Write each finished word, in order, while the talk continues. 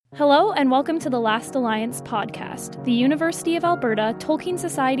Hello and welcome to the Last Alliance podcast, the University of Alberta Tolkien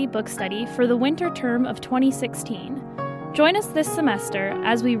Society book study for the winter term of 2016. Join us this semester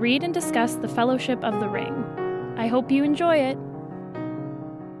as we read and discuss The Fellowship of the Ring. I hope you enjoy it.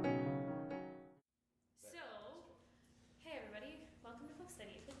 So, hey everybody, welcome to book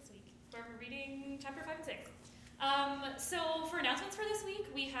study for this week, where we're reading chapter 5 and 6. So for announcements for this week,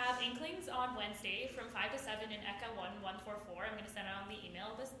 we have Inklings on Wednesday from 5 to 7 in ECHA 1144. I'm going to send out on the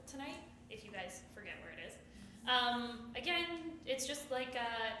email this tonight, if you guys forget where it is. Again, it's just like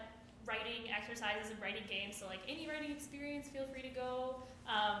writing exercises and writing games, so like any writing experience, feel free to go.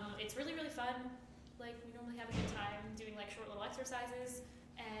 It's really, really fun. Like, we normally have a good time doing like short little exercises,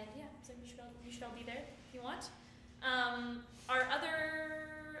 and yeah, so you should all be there if you want. Our other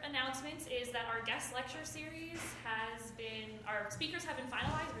announcements is that our guest lecture series our speakers have been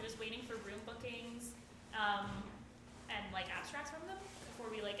finalized. We're just waiting for room bookings and like abstracts from them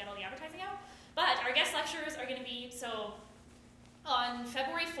before we like get all the advertising out. But our guest lectures are going to be on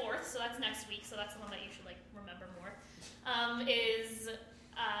February 4th, so that's next week, so that's the one that you should like remember more, is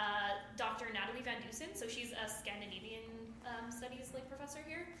Dr. Natalie Van Dusen. So she's a Scandinavian studies like professor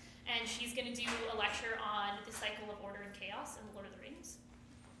here, and she's going to do a lecture on the cycle of order and chaos in The Lord of the Rings.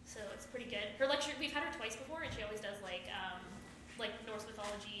 So it's pretty good. Her lecture, we've had her twice before, and she always does like Norse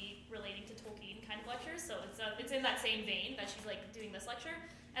mythology relating to Tolkien kind of lectures. So it's in that same vein that she's like doing this lecture,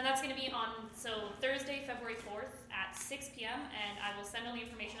 and that's going to be on Thursday, February 4th at 6 p.m. And I will send all the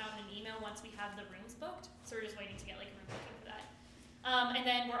information out in an email once we have the rooms booked. So we're just waiting to get like a room booking for that. And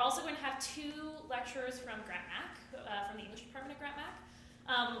then we're also going to have two lecturers from Grant Mac, from the English department at Grant Mac.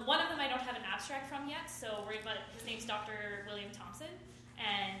 One of them I don't have an abstract from yet, but his name's Dr. William Thompson.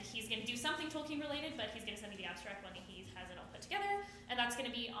 And he's going to do something Tolkien related, but he's going to send me the abstract when he has it all put together. And that's going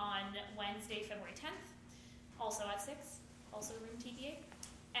to be on Wednesday, February 10th, also at 6, also room TBA.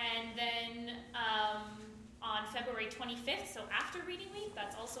 And then on February 25th, so after reading week,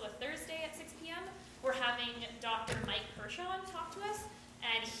 that's also a Thursday at 6 p.m., we're having Dr. Mike Pershawn talk to us.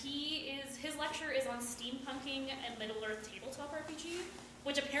 And his lecture is on steampunking and Middle-earth tabletop RPG,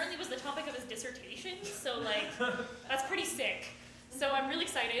 which apparently was the topic of his dissertation. So like, that's pretty sick. So I'm really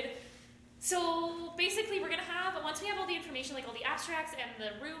excited. So basically we're going to have, once we have all the information, like all the abstracts and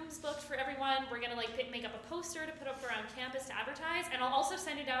the rooms booked for everyone, we're going to like make up a poster to put up around campus to advertise. And I'll also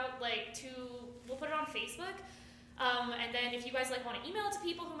send it out we'll put it on Facebook. And then if you guys like want to email it to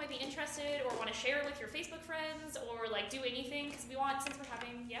people who might be interested or want to share it with your Facebook friends or like do anything, because since we're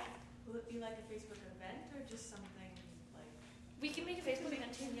having, yeah? Will it be like a Facebook event or just something like... We can make a Facebook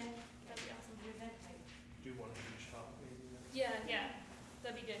event too, yeah. That'd be awesome. An event type. Do one in each shop, maybe? Yeah,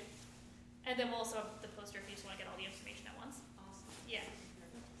 that'd be good. And then we'll also have the poster if you just want to get all the information at once. Awesome.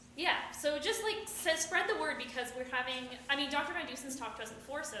 Yeah, so just like spread the word, because we're having, Dr. Van Dusen's talked to us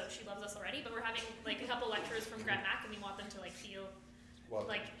before, so she loves us already, but we're having like a couple lecturers from Grant Mac, and we want them to like feel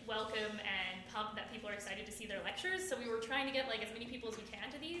welcome and pumped that people are excited to see their lectures. So we were trying to get like as many people as we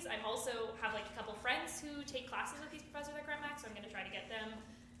can to these. I also have like a couple friends who take classes with these professors at Grant Mac, so I'm going to try to get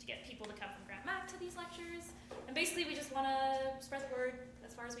people to come from Grant Mac to these lectures. And basically we just want to spread the word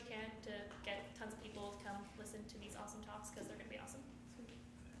as far as we can to get tons of people to come listen to these awesome talks, because they're going to be awesome.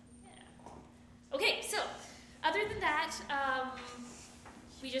 Yeah. Okay, so other than that,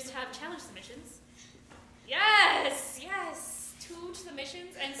 we just have challenge submissions. Yes! 2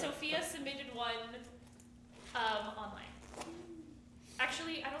 submissions, and Sophia submitted one online.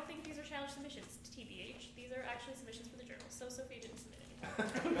 Actually, I don't think these are challenge submissions, TBH. These are actually submissions for the journal, so Sophia didn't submit anything.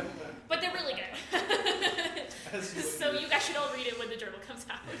 But they're really good. So you guys should all read it when the journal comes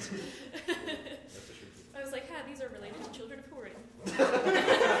out. I was like, these are related to children of Húrin.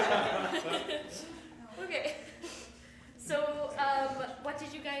 Okay. So, what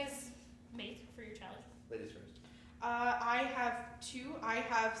did you guys make for your challenge? Ladies first. I have 2. I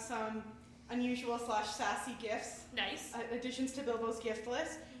have some unusual / sassy gifts. Nice. Additions to Bilbo's gift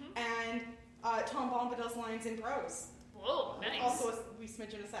list. And Tom Bombadil's lines in prose. Whoa, nice. Also a wee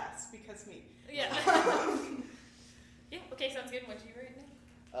smidgen of sass, because me. Yeah. Yeah, okay, sounds good. What did you write, Nick?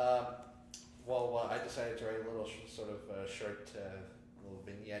 I decided to write a little short little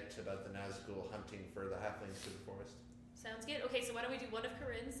vignette about the Nazgul hunting for the halflings through the forest. Sounds good. Okay, so why don't we do one of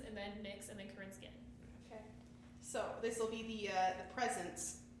Corinne's, and then Nick's, and then Corinne's again. Okay. So this will be the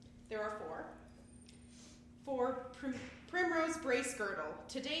presents. There are 4. For Primrose Brace Girdle,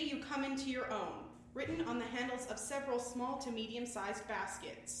 today you come into your own, written on the handles of several small to medium-sized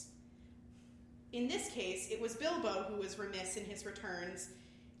baskets. In this case, it was Bilbo who was remiss in his returns,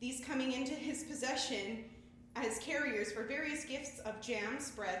 these coming into his possession as carriers for various gifts of jam,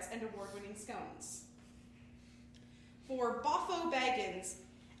 spreads, and award-winning scones. For Boffo Baggins,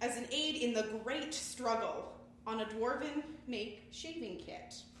 as an aid in the great struggle on a dwarven make shaving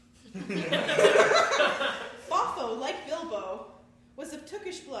kit. Boffo, like Bilbo, was of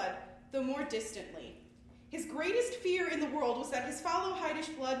Tookish blood, though more distantly. His greatest fear in the world was that his fallow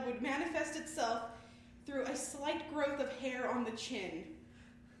Hydish blood would manifest itself through a slight growth of hair on the chin.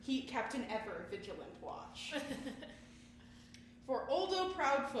 He kept an ever vigilant watch. For Oldo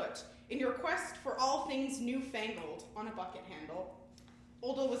Proudfoot, in your quest for all things newfangled on a bucket handle,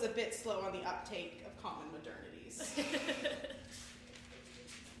 Oldo was a bit slow on the uptake of common modernities.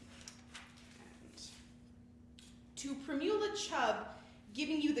 And to Primula Chubb,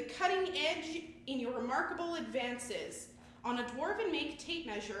 giving you the cutting edge in your remarkable advances on a dwarven make tape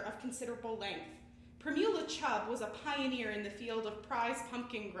measure of considerable length. Primula Chubb was a pioneer in the field of prize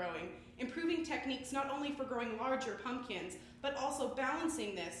pumpkin growing, improving techniques not only for growing larger pumpkins, but also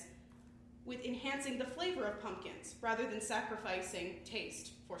balancing this with enhancing the flavor of pumpkins, rather than sacrificing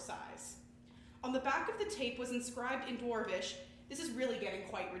taste for size. On the back of the tape was inscribed in Dwarvish, "This is really getting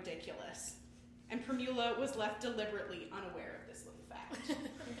quite ridiculous," and Primula was left deliberately unaware of this little fact.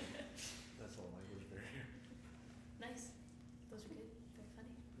 That's all language barrier. Nice. Those are good. Very funny.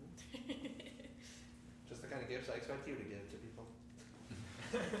 Just the kind of gifts I expect you to give to people.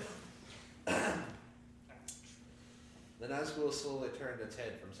 The Nazgul slowly turned its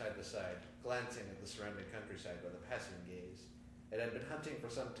head from side to side, glancing at the surrounding countryside with a passing gaze. It had been hunting for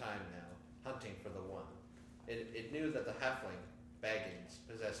some time now, hunting for the one. It knew that the halfling, Baggins,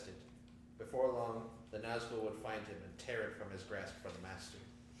 possessed it. Before long, the Nazgul would find him and tear it from his grasp for the master.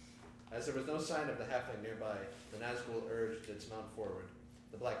 As there was no sign of the halfling nearby, the Nazgul urged its mount forward.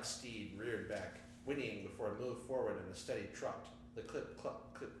 The black steed reared back, whinnying before it moved forward in a steady trot, the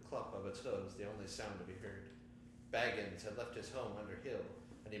clip-clop, clip-clop of its hooves the only sound to be heard. Baggins had left his home under hill,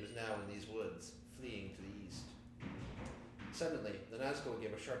 and he was now in these woods, fleeing to the east. Suddenly, the Nazgul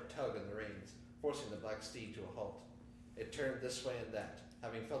gave a sharp tug on the reins, forcing the black steed to a halt. It turned this way and that,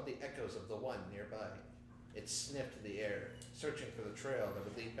 having felt the echoes of the one nearby. It sniffed the air, searching for the trail that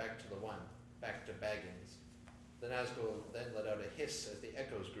would lead back to the one, back to Baggins. The Nazgul then let out a hiss as the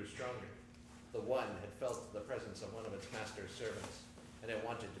echoes grew stronger. The one had felt the presence of one of its master's servants, and it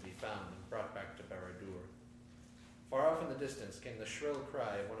wanted to be found and brought back to Barad-dûr. Far off in the distance came the shrill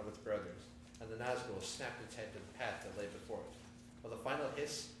cry of one of its brothers, and the Nazgul snapped its head to the path that lay before it. With a final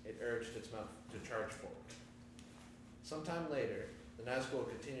hiss, it urged its mount to charge forward. Sometime later, the Nazgul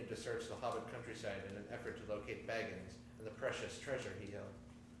continued to search the Hobbit countryside in an effort to locate Baggins and the precious treasure he held.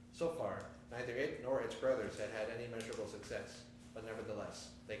 So far, neither it nor its brothers had had any measurable success, but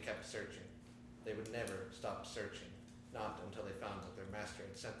nevertheless, they kept searching. They would never stop searching, not until they found what their master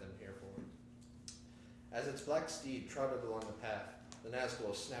had sent them here for. As its black steed trotted along the path, the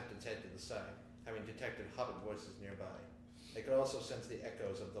Nazgul snapped its head to the side, having detected Hobbit voices nearby. It could also sense the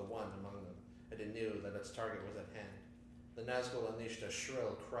echoes of the one among them, and it knew that its target was at hand. The Nazgul unleashed a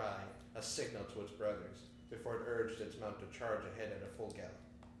shrill cry, a signal to its brothers, before it urged its mount to charge ahead at a full gallop.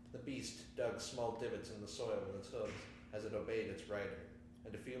 The beast dug small divots in the soil with its hooves as it obeyed its rider,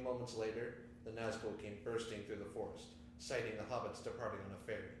 and a few moments later, the Nazgul came bursting through the forest, sighting the hobbits departing on a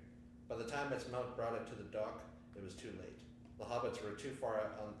ferry. By the time its mount brought it to the dock, it was too late. The hobbits were too far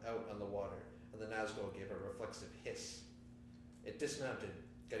out on the water, and the Nazgul gave a reflexive hiss. It dismounted,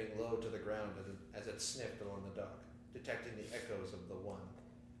 getting low to the ground as it sniffed along the dock, detecting the echoes of the one.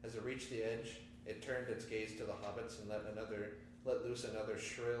 As it reached the edge, it turned its gaze to the hobbits and let loose another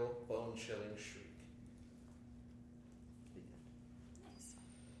shrill, bone-chilling shriek. Nice.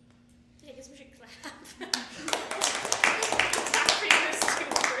 Yeah, I guess we should clap. Pretty close to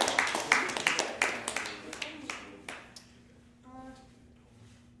it.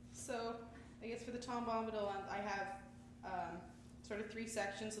 So, I guess for the Tom Bombadil one, I have sort of three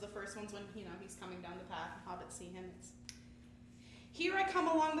sections. So the first one's when, he's coming down the path and hobbits see him. It's, "Here I come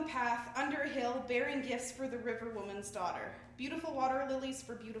along the path, under a hill, bearing gifts for the river woman's daughter. Beautiful water lilies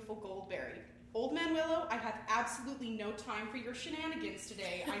for beautiful Goldberry. Old Man Willow, I have absolutely no time for your shenanigans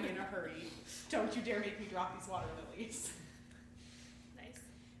today. I'm in a hurry. Don't you dare make me drop these water lilies." Nice.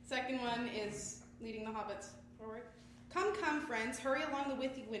 Second one is leading the hobbits forward. "Come, come, friends, hurry along the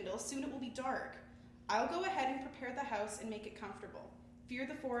withy window. Soon it will be dark. I'll go ahead and prepare the house and make it comfortable. Fear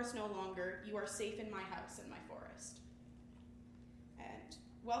the forest no longer. You are safe in my house and my forest. And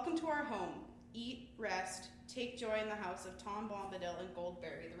welcome to our home. Eat, rest, take joy in the house of Tom Bombadil and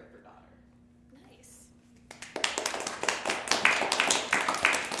Goldberry, the river daughter." Nice.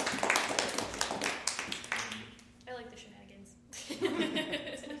 I like the shenanigans.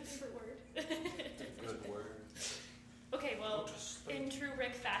 It's my favorite word. Good word. Okay, well, in true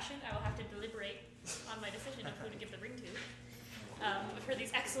Rick fashion, I will have to deliberate on my decision of who to give the ring to. For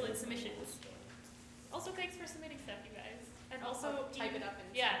these excellent excellent submissions. Also, thanks for submitting stuff, you guys. And also, type it up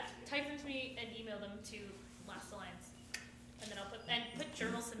and type them to me and email them to Last Alliance. And then I'll put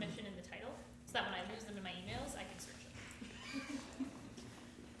journal submission in the title, so that when I lose them in my emails, I can search them.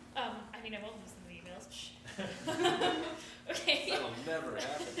 I mean, I won't lose them in the emails. Okay. That'll never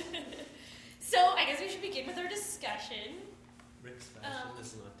happen. So I guess we should begin with our discussion. Rick's fashion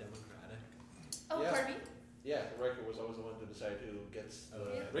is not democratic. Oh, Yeah. pardon me? Yeah, Riker was always the one to decide who gets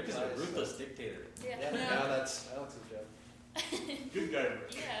the Rick is a prize, ruthless so- dictator. Yeah. Yeah, that's Alex's job. Good guy,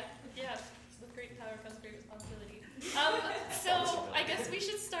 Rick. Yeah. With great power comes great responsibility. So I guess we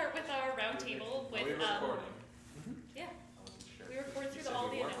should start with our roundtable with. Are we recording? Yeah. I wasn't sure. We recorded You through said all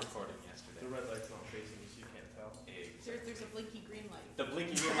we the weren't announcements. recording yesterday. The red light's not facing you, so you can't tell. There's a blinky green light. The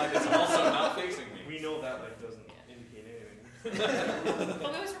blinking green light is also not facing me. We know that light doesn't Yeah. indicate anything.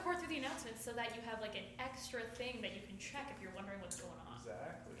 But we always record through the announcements so that you have like an extra thing that you can check if you're wondering what's going on.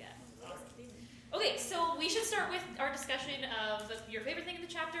 Exactly. Yeah. Okay, so we should start with our discussion of your favorite thing in the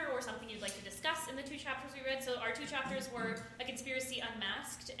chapter or something you'd like to discuss in the two chapters we read. So our two chapters were A Conspiracy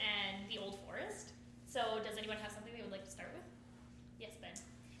Unmasked and The Old Forest. So does anyone have something they would like to start with? Yes, Ben.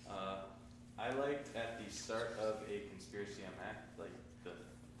 I liked at the start of A Conspiracy Unmasked, like the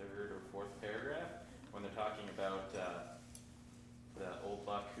third or fourth paragraph, when they're talking about the old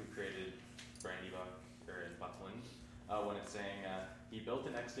buck who created Brandy Buck, or in Buckland, when it's saying he built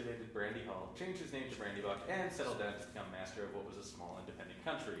an excavated brandy hall, changed his name to Brandy Buck, and settled down to become master of what was a small independent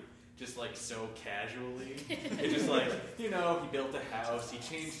country. Just like so casually. It's just like, he built a house, he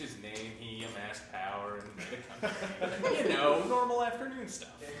changed his name, he amassed power and made a country. Normal afternoon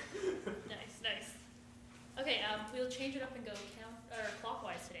stuff. Nice. Okay, we'll change it up and go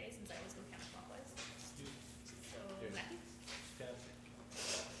clockwise today, since I always go counterclockwise. So, Matthew?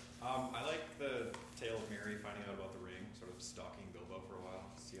 I like the tale of Mary finding out about the ring, sort of stalking Bilbo for a while,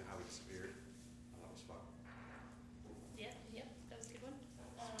 see how he disappeared. That was fun. Yeah, that was a good one.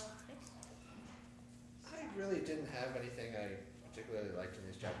 Next. I really didn't have anything I particularly liked in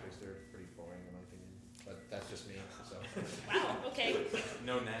these chapters. They're pretty boring in my opinion, but that's just me. So. Wow, okay.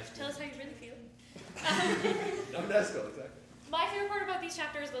 No nasty. Tell us how you really feel. No, that's cool, exactly. My favorite part about these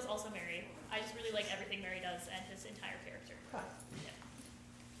chapters was also Mary. I just really like everything Mary does and his entire character. Huh. Yeah.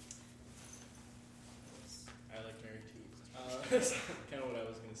 I like Mary too. That's kind of what I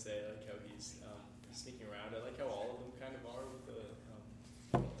was going to say. I like how he's sneaking around. I like how all of them kind of are with the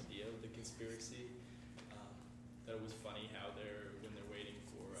idea of the conspiracy. That it was funny how when they're waiting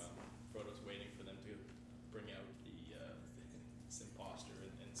for Frodo's waiting for them to bring out this imposter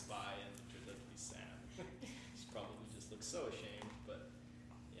and spy, and it turns out to be Sam. He's probably just looks so ashamed, but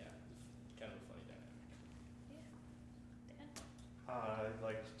yeah, kind of a funny dynamic. Yeah. Dan? I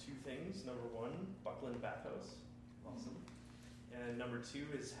liked two things. Number one, Buckland Bathhouse. Awesome. And number two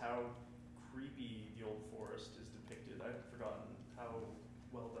is how creepy the Old Forest is depicted. I've forgotten how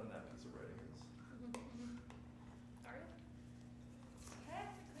well done that piece of writing is. Aria?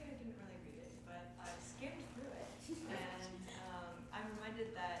 Technically, I didn't really read it, but I skimmed through it, and I'm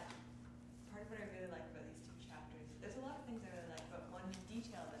reminded that part of what I really like about these two chapters, there's a lot of things I really like, but one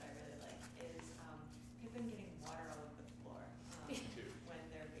detail that I really like is Pippin getting water all over the floor when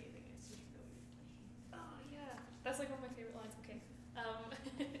they're bathing. It's just really funny. Oh, yeah. That's like one of my favorite lines. Okay.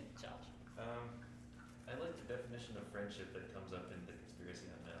 Josh? I like the definition of friendship that comes up in The Conspiracy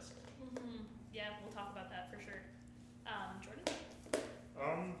Unmasked. Mm-hmm. Yeah, we'll talk about that for sure. Jordan?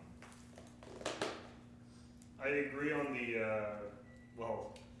 I agree on the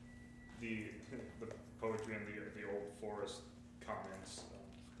poetry and the Old Forest comments.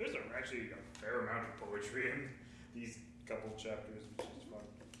 There's actually a fair amount of poetry in these couple chapters, which is fun.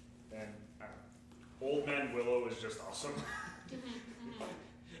 And Old Man Willow is just awesome.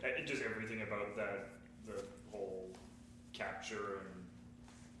 Just everything about that, the whole capture and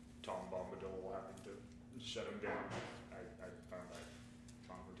Tom Bombadil having to shut him down. I found that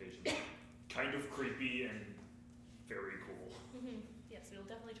confrontation kind of creepy and very cool. Mm-hmm. Yes, we'll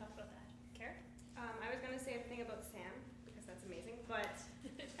definitely talk about that. Kara? I was going to say a thing about Sam, because that's amazing, but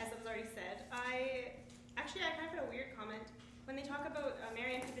as I was already said, I kind of had a weird comment. When they talk about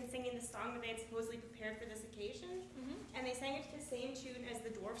Mary and Pippin singing the song that they had supposedly prepared for this occasion, and they sang it to the same tune as the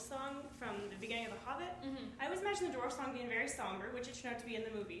dwarf song from the beginning of The Hobbit, I always imagine the dwarf song being very somber, which it turned out to be in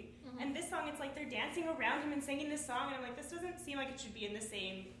the movie. And this song, it's like they're dancing around him and singing this song, and I'm like, this doesn't seem like it should be in the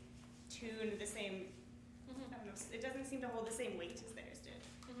same tune, the same, I don't know, it doesn't seem to hold the same weight as theirs did.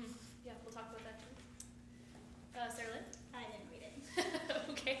 Yeah, we'll talk about that too. Sarah Lynn? I didn't read it.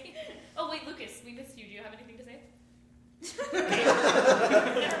 Okay. Oh, wait, Lucas, we missed you. Do you have anything to say? Okay.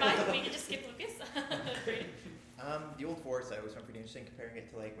 Never mind. We can just skip Lucas. Great. The Old Forest, I always found pretty interesting comparing it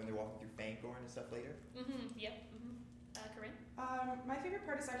to like when they're walking through Fangorn and stuff later. Yep. Corinne? My favorite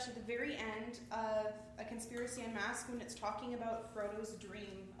part is actually the very end of A Conspiracy Unmasked when it's talking about Frodo's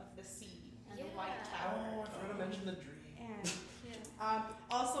dream of the sea and the White Tower. Oh, I forgot to mention the dream. And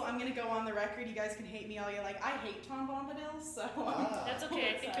also, I'm gonna go on the record. You guys can hate me all you like. I hate Tom Bombadil, so That's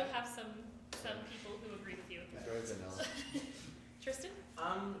okay. I think you'll have some people who agree with you. Very vanilla. Tristan?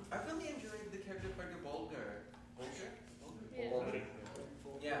 I really enjoyed the character played by Bolger. Yeah.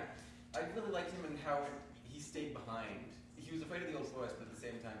 Yeah, I really liked him and how he stayed behind. He was afraid of the Old Forest, but at the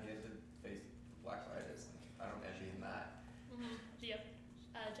same time he had to face Black Riders. I don't envy him that. Yep.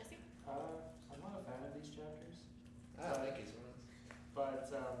 Jesse? I'm not a fan of these chapters. I like these ones. But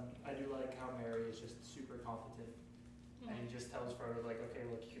I do like how Merry is just super competent. And he just tells Frodo, like, okay,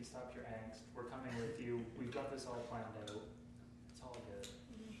 look, you can stop your angst. We're coming with you. We've got this all planned out. It's all good.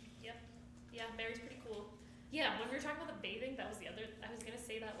 Yep. Yeah, Merry's pretty cool. Yeah, when we were talking about the bathing, that was the other, I was going to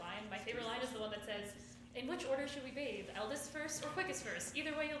say that line. My favorite line is the one that says, in which order should we bathe? Eldest first or quickest first?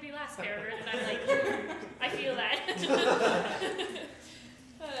 Either way, you'll be last, Bearer. And I'm like, I feel that.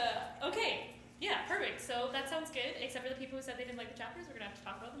 Okay. Yeah, perfect. So that sounds good, except for the people who said they didn't like the chapters. We're going to have to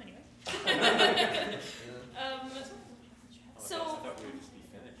talk about them anyway. So... I thought we would just be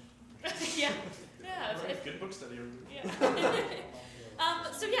finished. Yeah. Good book study. Yeah.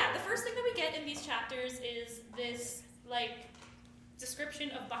 So yeah, the first thing that we get in these chapters is this like description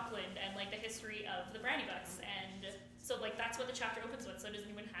of Buckland and like the history of the Brandybucks, and so like that's what the chapter opens with. So does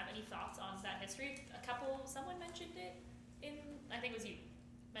anyone have any thoughts on that history? Someone mentioned it in, I think it was you,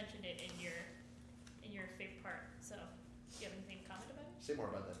 mentioned it in your favorite part. So do you have anything to comment about it? Say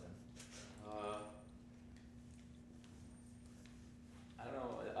more about that then. I don't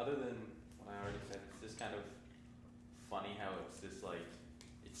know, other than what I already said, it's just kind of funny how it's just like,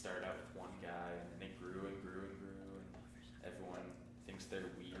 it started out with one guy, and then it grew and grew and grew, and everyone thinks they're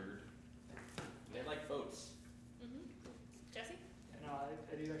weird. And they like boats. Jesse? No,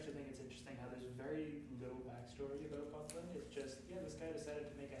 I do actually think it's interesting how there's very little backstory about Buckland. It's just, this guy decided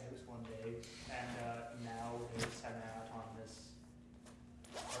to make a house one day, and now they're set out on this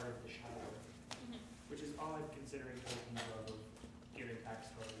part of the Shire, which is odd considering Tolkien's love of giving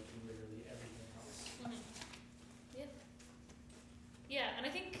backstory to literally everything else. Yeah, and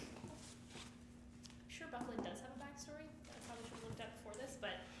I think, I'm sure Buckland does have a backstory that I probably should have looked at before this,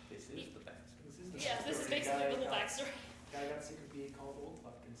 but... This is the backstory. This is basically the whole backstory. Guy got sick of being called Old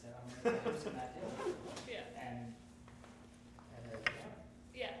Buck and said, I'm going to make a house in that hill. Yeah. And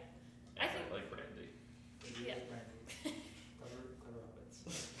yeah. I think... like Brandy. Yeah. Clever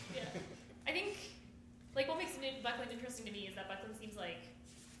hobbits. Yeah. I think, like, what makes Buckland interesting to me is that Buckland seems like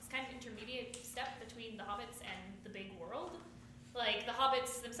this kind of intermediate step between the hobbits and the big world. Like, the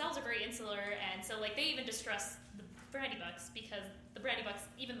hobbits themselves are very insular, and so, like, they even distrust the Brandybucks because the Brandybucks,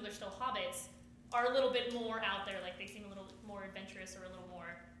 even though they're still hobbits, are a little bit more out there. Like, they seem a little more adventurous or a little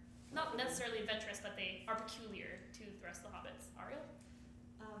more, not necessarily adventurous, but they are peculiar to the rest of the hobbits. Ariel?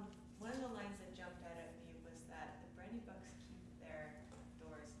 One of the lines that jumped out at me was that the Brandybucks keep their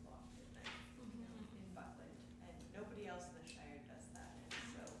doors locked at night in Buckland, and nobody else in the Shire does that. And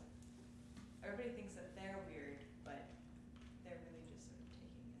so everybody thinks that they're weird, but they're really just sort of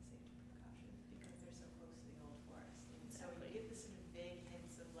taking a safety precaution because they're so close to the Old Forest. And so you get this sort of vague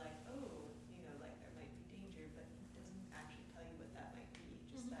hints of like, oh, like there might be danger, but it doesn't actually tell you what that might be.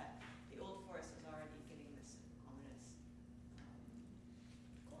 Just that the Old Forest was already getting this ominous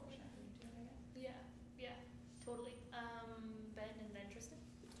foreshadowing to it, I guess. Yeah, totally. Ben and then Tristan?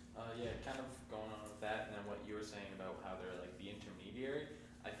 Yeah, kind of going on with that, and then what you were saying about how they're like the intermediary.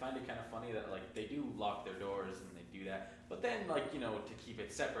 I find it kind of funny that like they do lock their doors and they do that, but then like to keep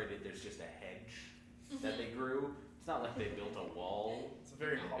it separated, there's just a hedge that they grew. It's not like they built a wall. It's a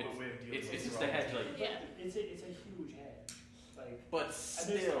very Hobbit way of dealing with It's just a hedge, like It's a huge hedge, like. But and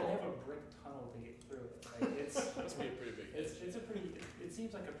they still, have a brick tunnel to get through it. Like it's Must be a pretty big hedge. it's a pretty. It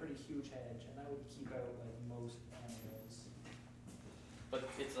seems like a pretty huge hedge, and that would keep out like most animals. but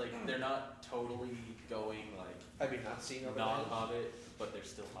it's like they're not totally going like Have you not seen over there? non-Hobbit, but they're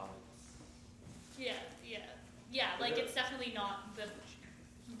still Hobbits. Yeah. Like it's definitely not the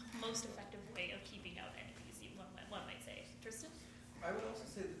most effective way of keeping out enemies. One might say. Tristan? I would also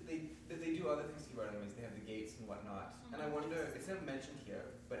say that they do other things to keep out enemies. They have the gates and whatnot. And I wonder, it's never mentioned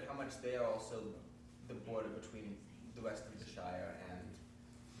here, but how much they are also the border between the rest of the Shire and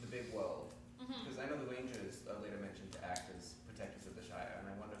the big world. Because I know the Rangers are later mentioned to act as protectors of the Shire, and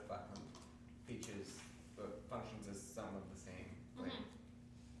I wonder if Buckland features or functions as some of the same way.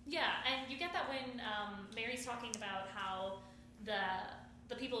 Yeah, and you get that when Mary's talking about how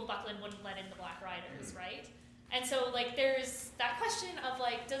the people of Buckland wouldn't let in the Black Riders, right? And so like there's that question of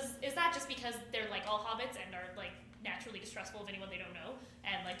like, is that just because they're like all hobbits and are like naturally distrustful of anyone they don't know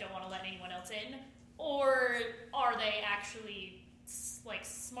and like don't want to let anyone else in, or are they actually like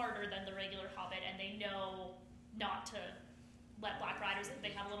smarter than the regular hobbit and they know not to let Black Riders in?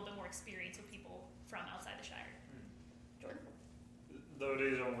 They have a little bit more experience with people from outside the Shire. Jordan? Though it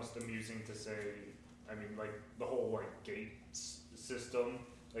is almost amusing to say, I mean, like, the whole, like, gate system,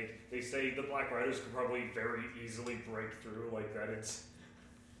 like, they say the Black Riders could probably very easily break through, like, that it's,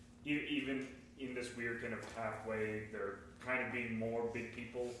 even in this weird kind of halfway, they're kind of being more big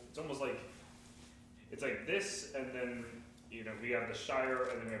people. It's almost like, it's like this, and then, you know, we have the Shire,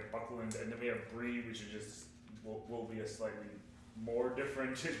 and then we have Buckland, and then we have Bree, which is just, will be a slightly more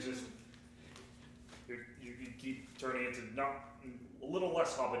different, it's just, you keep turning into not a little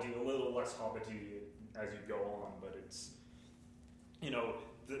less hobbity as you go on, but it's, you know,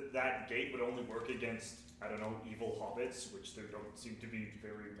 that gate would only work against, I don't know, evil hobbits, which there don't seem to be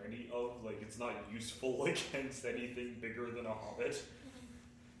very many of. Like, it's not useful against anything bigger than a hobbit.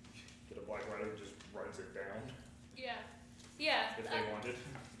 Get a Black Rider just runs it down. Yeah. If they wanted.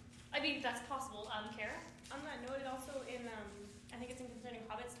 I mean, that's possible. Kara? On that note, it also in I think it's in Concerning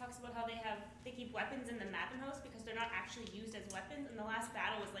Hobbits talks about how they keep weapons in the Mappen House because they're not actually used as weapons. And the last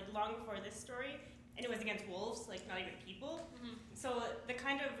battle was like long before this story, and it was against wolves, like not even people. Mm-hmm. So the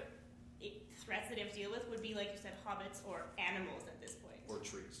kind of threats that they have to deal with would be, like you said, hobbits or animals at this point. Or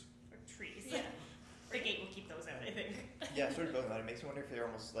trees. Or trees. Yeah. The gate will keep those out, I think. Yeah, sort of building on it. It makes me wonder if they're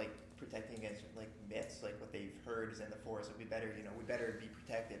almost like protecting against like myths, like what they've heard is in the forest. Like we better be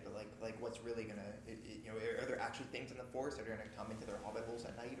protected. But like what's really gonna, are there actually things in the forest that are gonna come into their hobbit holes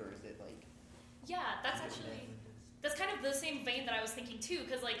at night, or is it like? Yeah, that's kind of the same vein that I was thinking too.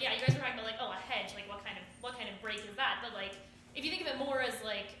 Because like, yeah, you guys were talking about like, oh, a hedge. Like, what kind of break is that? But like, if you think of it more as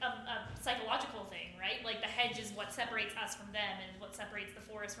like a psychological thing, right? Like the hedge is what separates us from them and what separates the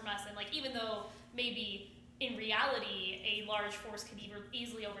forest from us. And like, even though maybe in reality a large force could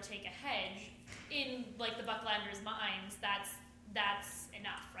easily overtake a hedge, in like the Bucklanders' minds, that's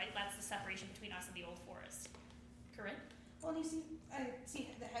enough, right? That's the separation between us and the old forest. Corinne? Well, and I see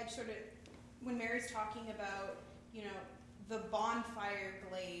the hedge sort of, when Mary's talking about, the bonfire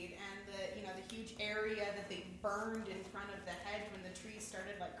glade and the huge area that they burned in front of the hedge when the trees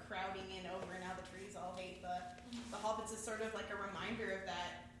started like crowding in over, and now the trees all hate the hobbits, is sort of like a reminder of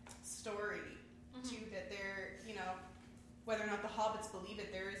that story too, that they're, whether or not the hobbits believe it,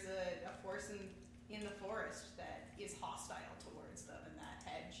 there is a force in the forest that is hostile towards them, and that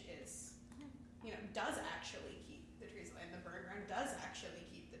hedge is, does actually keep the trees away, and the burn ground does actually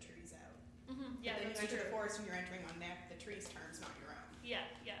keep the trees out. Yeah, but then you that's enter true. the forest and you're entering on the trees' terms, not your own. Yeah,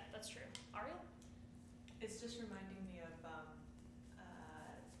 that's true. Ariel? It's just reminding me of,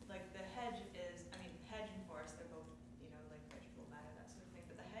 like the hedge is, hedge and forest, they're both, like vegetable matter, that sort of thing,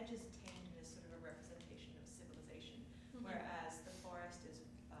 but the hedge is tamed as sort of a representation of civilization, whereas the forest is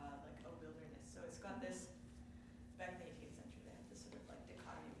like a wilderness. So it's got this, back in the 18th century, they had this sort of like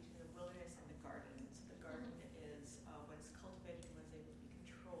dichotomy between the wilderness and the garden. So the garden is what is cultivated and what is able to be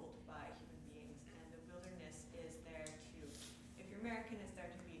controlled by human beings, and the wilderness is there to, if you're American, it's there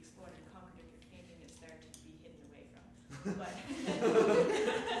to be explored and conquered. If you're Canadian, it's there to be hidden away from. But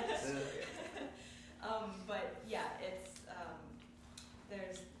but yeah, it's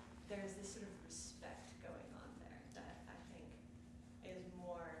there's this sort of respect going on there that I think is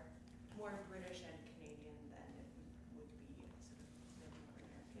more British and Canadian than it would be sort of maybe more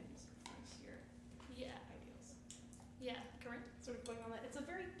American sort of frontier ideals. Yeah, Corinne? Sort of going on that. It's a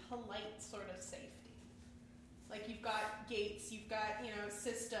very polite sort of safety. Like you've got gates, you've got,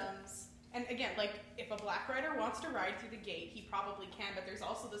 systems. And again, like if a Black Rider wants to ride through the gate, he probably can, but there's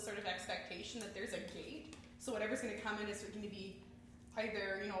also this sort of expectation that there's a gate. So whatever's going to come in is going to be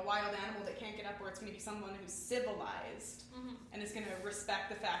either, a wild animal that can't get up, or it's going to be someone who's civilized and is going to respect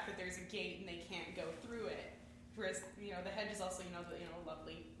the fact that there's a gate and they can't go through it. Whereas, the hedge is also,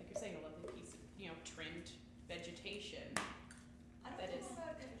 lovely, like you're saying, a lovely piece of, trimmed vegetation. I don't know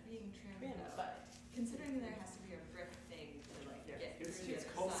about it being trimmed, but considering there has to be a brick thing to like get It's through the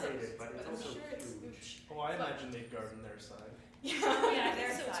cultivated, but it's I'm also sure it's huge. Oh, I imagine they garden their side. Yeah,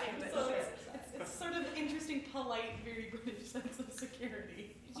 their so side, too. but So their it's side. sort of interesting, polite, very British sense of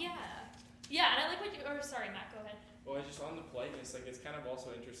security. Yeah, and I like what you. Or sorry, Matt, go ahead. Well, just on the politeness, like it's kind of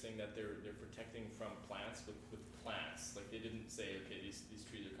also interesting that they're protecting from plants with plants. Like they didn't say, okay, these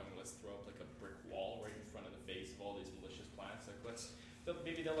trees are coming, let's throw up like a brick wall right in front of the face of all these malicious plants. Like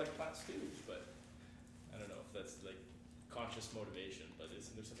maybe they'll like plants too, but I don't know if that's like conscious motivation. But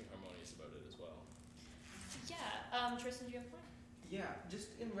there's something harmonious about it as well. Yeah, Tristan, do you have a point? Yeah,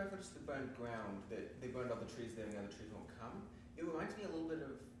 just in reference to the burned ground, that they burned all the trees there and the other trees won't come. It reminds me a little bit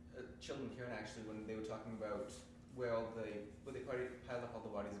of Children of Huron actually, when they were talking about where they piled up all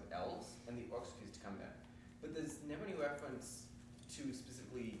the bodies of elves and the orcs refused to come there. But there's never any reference to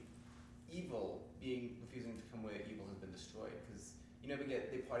specifically evil refusing to come where evil has been destroyed, because you never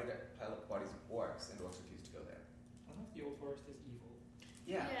get they pile up bodies of orcs and orcs refuse to go there. I don't know if the old forest is evil.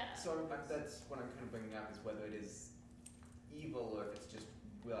 Yeah. So that's what I'm kind of bringing up, is whether it is evil or if it's just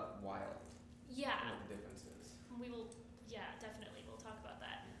wild. Yeah. I don't know what the difference is. We will. Yeah, definitely. We'll talk about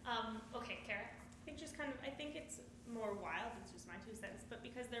that. Okay, Kara. I think it's more wild. It's just my 2 cents. But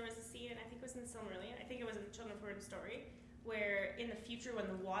because there was a scene, and I think it was in Silmarillion. I think it was in the Children of Huron story, where in the future, when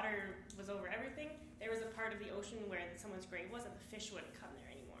the water was over everything, there was a part of the ocean where someone's grave was, and the fish wouldn't come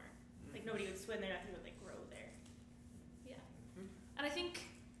there anymore. Like nobody would swim there. Nothing would grow there. Yeah. And I think.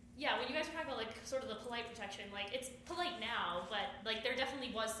 Yeah, when you guys were talking about sort of the polite protection, it's polite now, but there definitely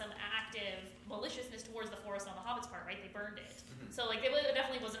was some active maliciousness towards the forest on the Hobbits' part, right? They burned it, so it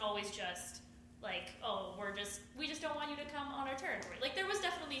definitely wasn't always just oh, we just don't want you to come on our territory. There was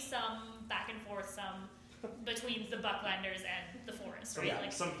definitely some back and forth, some between the Bucklanders and the forest,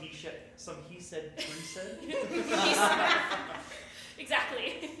 right? Some he said, she said.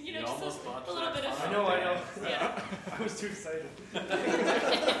 Exactly. You just almost a little bit of. I know. Yeah. I was too excited.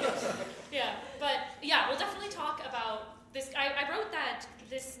 Yeah, but we'll definitely talk about this. I wrote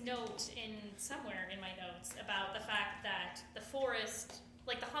this note somewhere in my notes about the fact that the forest,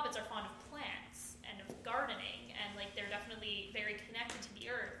 the hobbits are fond of plants and of gardening, and they're definitely very connected to the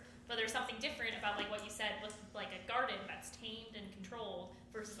earth. But there's something different about what you said with a garden that's tamed and controlled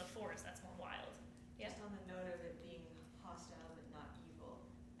versus a forest that's more wild. Yeah. Just on the note of it being hostile but not evil,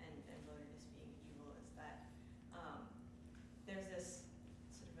 and wilderness being evil, is that there's this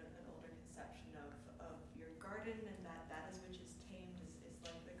sort of an older conception of your garden, and that is which is tamed is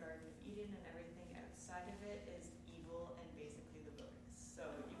like the Garden of Eden, and everything outside of it is evil and basically the wilderness. So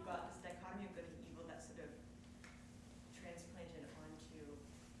you've got this dichotomy of good and evil that's sort of transplanted onto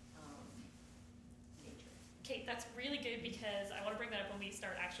nature. Okay, that's really good, because I want to bring that up when we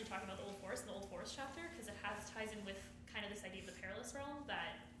start actually talking about the Old Forest and the Old Forest chapter, because it ties in with kind of this idea of the perilous realm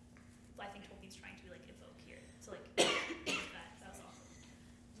that I think Tolkien's trying to evoke here. So that was awesome.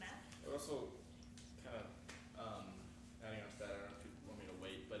 Matt? It also kind of adding on to that, I don't know if you want me to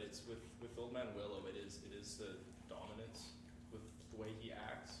wait, but it's with Old Man Willow, it is the dominance with the way he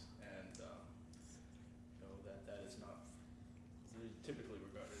acts, and that is not typically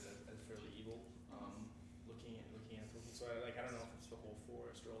regarded as fairly evil. Looking at Tolkien, so I don't know if it's the whole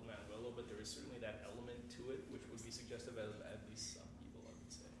forest or Old Man Willow, but there is certainly that element to it which would be suggestive of at least some evil, I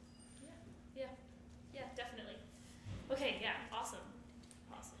would say. Yeah, definitely. Okay, yeah, awesome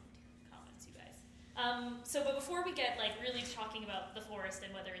comments, you guys. But before we get really talking about the forest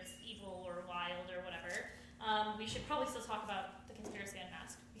and whether it's evil or wild or whatever, we should probably still talk about the Conspiracy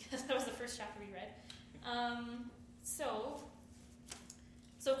Unmasked, because that was the first chapter we read. So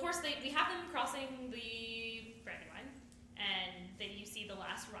of course we have them crossing the Brandywine, and then you see the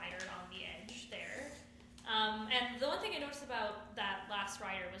last rider on the edge there. And the one thing I noticed about that last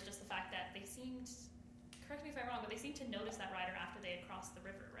rider was just the fact that they seemed, correct me if I'm wrong, but they seemed to notice that rider after they had crossed the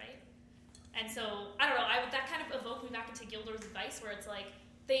river, right? And so, I don't know, that kind of evoked me back into Gildor's advice, where it's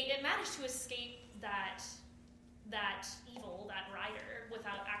it managed to escape that evil, that rider,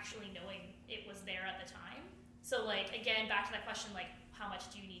 without actually knowing it was there at the time. So, again, back to that question, how much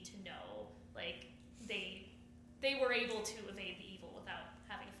do you need to know? They were able to evade the evil without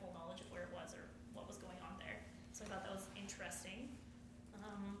having a full knowledge of where it was or what was going on there. So I thought that was interesting.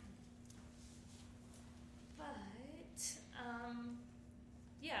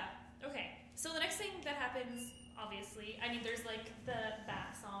 Okay. So the next thing that happens, obviously, there's the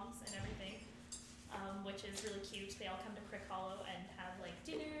bat songs and everything, which is really cute. They all come to Crick Hollow and have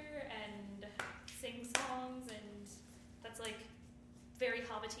dinner and sing songs, and that's very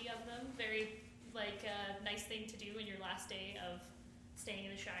hobbity of them. Very a nice thing to do in your last day of staying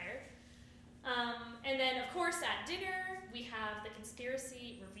in the Shire. And then, of course, at dinner, we have the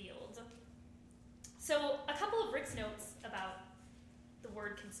conspiracy revealed. So, a couple of Rick's notes about the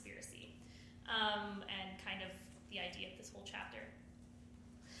word conspiracy, and kind of the idea of this whole chapter.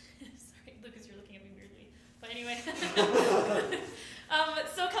 Sorry, Lucas, you're looking at me weirdly. But anyway.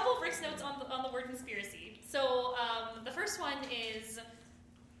 So, a couple of Rick's notes on the word conspiracy. So, the first one is,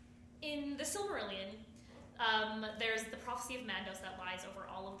 in the Silmarillion, there's the prophecy of Mandos that lies over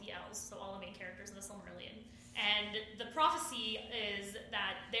all of the elves, so all the main characters of the Silmarillion. And the prophecy is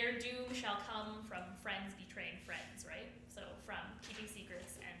that their doom shall come from friends betraying friends, right? So from keeping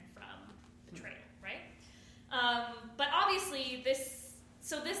secrets and from betrayal, right? But obviously, this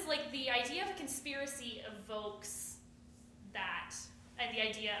like the idea of a conspiracy evokes that, and the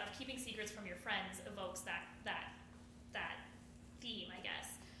idea of keeping secrets from your friends evokes that theme, I guess.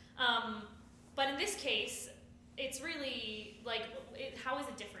 But in this case, it's really like, how is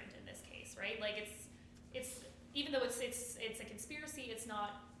it different in this case, right? Like it's even though it's a conspiracy, it's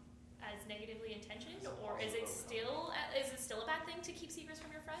not as negatively intentioned, or is it still a bad thing to keep secrets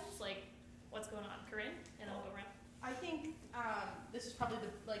from your friends? Like, what's going on, Corinne? And I'll go around. I think this is probably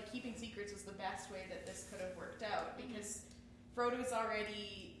keeping secrets is the best way that this could have worked out, because Frodo's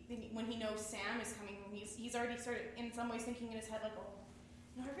already, when he knows Sam is coming, he's already started in some ways thinking in his head like, oh,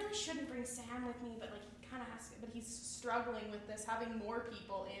 I really shouldn't bring Sam with me, but like he kind of has to. But he's struggling with this. Having more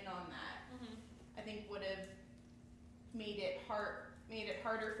people in on that, I think would have made it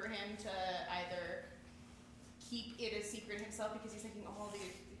harder for him to either keep it a secret himself, because he's thinking, oh, I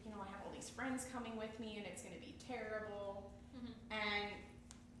have all these friends coming with me, and it's going to be terrible. And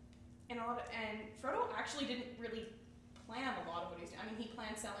Frodo actually didn't really plan a lot of what he's doing. I mean, he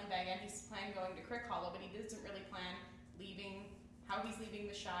planned selling Bag End, he's planned going to Crickhollow, but he doesn't really plan how he's leaving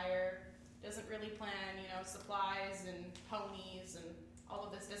the Shire. Doesn't really plan, supplies and ponies and all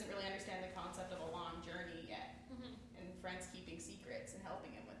of this. Doesn't really understand the concept of a long journey yet. And friends keeping secrets and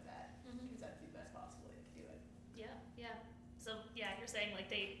helping him with that, because that's the best possible way to do it. Yeah. So yeah, you're saying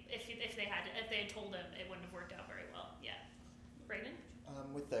like if they had told him, it wouldn't have worked out very well. Yeah. Brayden?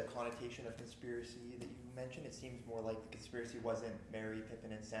 With the connotation of conspiracy that you mentioned, it seems more like the conspiracy wasn't Merry,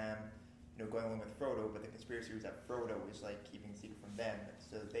 Pippin, and Sam, going along with Frodo, but the conspiracy was that Frodo was like keeping a secret from them,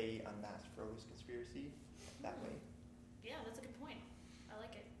 so they unmasked Frodo's conspiracy that way. Yeah, that's a good point. I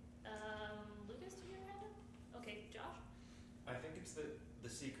like it. Lucas, do you have a hand up? Okay, Josh? I think it's that the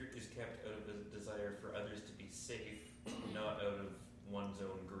secret is kept out of a desire for others to be safe, not out of one's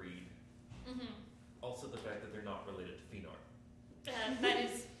own greed. Also the fact that they're not related to Fëanor. That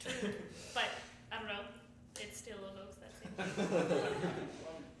is true, but I don't know. It still evokes that same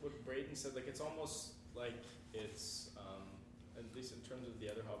What Brayden said, like, it's almost like it's, at least in terms of the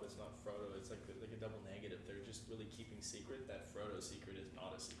other hobbits, not Frodo, it's like a double negative. They're just really keeping secret that Frodo's secret is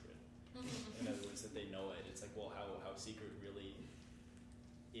not a secret. In other words, that they know it. It's like, well, how secret really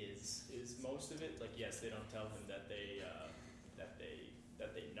is most of it. Like, yes, they don't tell him that they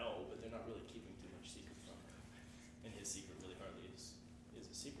know, but they're not really keeping too much secret from him. And his secret really hardly is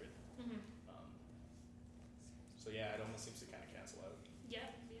a secret. So yeah, it almost seems to kind of cancel out. Yeah,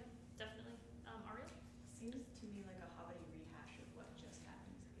 definitely. Ariel? Seems to me like a hobbity rehash of what just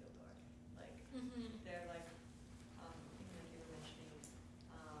happened to Gildor. Like, they're like, even like you were mentioning,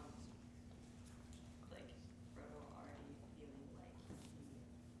 like Frodo already feeling like he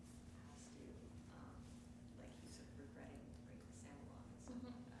has to, like he's sort of regretting bringing Sam along and stuff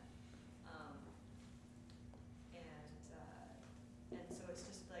like that. And so it's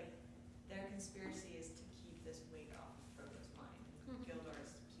just like their conspiracy is to keep this weight off of Frodo's mind. Gildor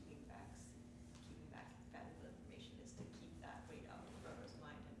is keeping back valuable information, is to keep that weight off of Frodo's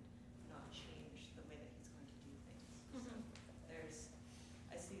mind and not change the way that he's going to do things. So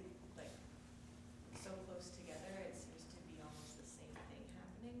I see like so close together, it seems to be almost the same thing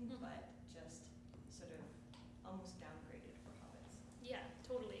happening, but just sort of almost downgraded for hobbits. Yeah,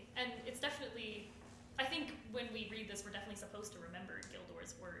 totally. And it's definitely, I think when we read this, we're definitely supposed to remember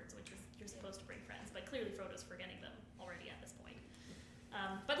Gildor's words, which is you're supposed to bring friends, but clearly Frodo's forgetting them already at this point.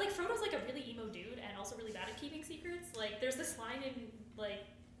 But like Frodo's like a really emo dude and also really bad at keeping secrets. Like there's this line in like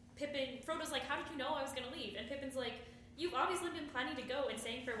Pippin, Frodo's like, how did you know I was gonna leave? And Pippin's like, you've obviously been planning to go and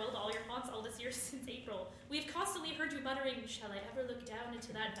saying farewell to all your haunts all this year since April. We've constantly heard you muttering, shall I ever look down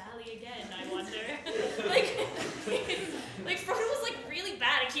into that valley again, I wonder. like Frodo was like really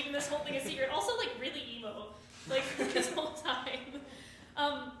bad at keeping this whole thing a secret. Also like really emo, like this whole time.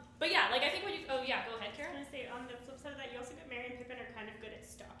 But yeah, like I think when you, go ahead, Kara. I was gonna say, on the flip side of that, you also get Merry and Pippin are kind of good at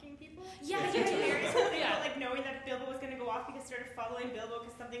stalking people. Yeah, Merry's whole thing about like knowing that Bilbo was gonna go off because he started following Bilbo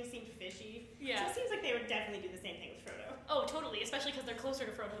because something seemed fishy. Yeah. So it seems like they would definitely do the same thing with Frodo. Oh, totally, especially because they're closer to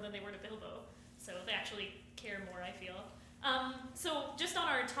Frodo than they were to Bilbo. So they actually care more, I feel. So just on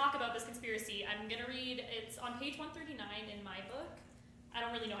our talk about this conspiracy, I'm gonna read, it's on page 139 in my book. I don't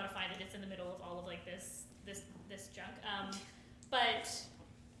really know how to find it, it's in the middle of all of like this junk. But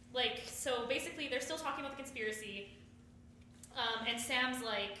like, so basically they're still talking about the conspiracy, and Sam's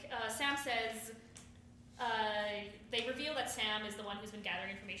like, Sam says, they reveal that Sam is the one who's been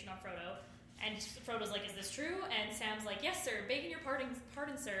gathering information on Frodo, and Frodo's like, is this true? And Sam's like, yes, sir, begging your pardon,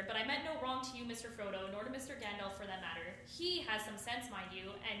 sir, but I meant no wrong to you, Mr. Frodo, nor to Mr. Gandalf for that matter. He has some sense, mind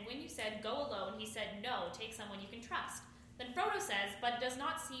you, and when you said, go alone, he said, no, take someone you can trust. Then Frodo says, but it does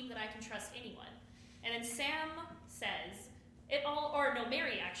not seem that I can trust anyone. And then Sam says,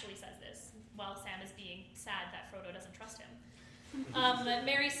 Mary actually says this while Sam is being sad that Frodo doesn't trust him.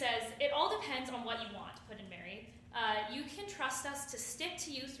 Mary says, "It all depends on what you want," put in Mary. "You can trust us to stick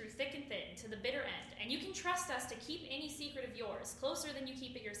to you through thick and thin, to the bitter end, and you can trust us to keep any secret of yours closer than you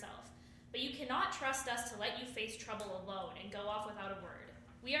keep it yourself. But you cannot trust us to let you face trouble alone and go off without a word.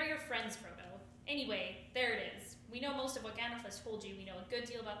 We are your friends, Frodo. Anyway, there it is. We know most of what Gandalf has told you. We know a good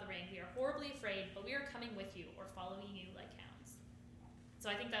deal about the ring. We are horribly afraid, but we are coming with you or following you like hounds." So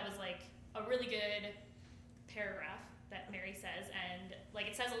I think that was like a really good paragraph that Mary says, and like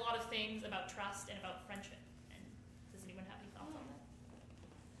it says a lot of things about trust and about friendship. And does anyone have any thoughts on that?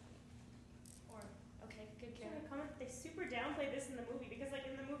 Or okay, good, Can Karen. I comment? They super downplay this in the movie because, like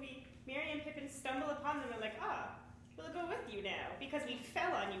in the movie, Merry and Pippin stumble upon them and like, we'll go with you now because we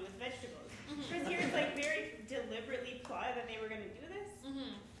fell on you with vegetables. Whereas here it's like very deliberately plotted that they were going to do this.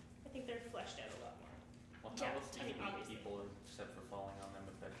 I think they're fleshed out a lot more. Well, Yeah, how else do I you mean, eat obviously. people except for falling on them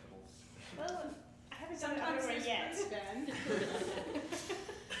with vegetables? Well, I haven't done it Sometimes otherwise there's yet. Ben.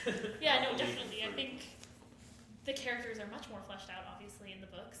 Yeah, no, definitely. I think the characters are much more fleshed out, obviously, in the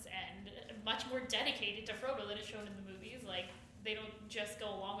books, and much more dedicated to Frodo than is shown in the movies. Like, they don't just go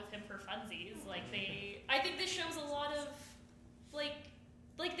along with him for funsies. Like, I think this shows a lot of, like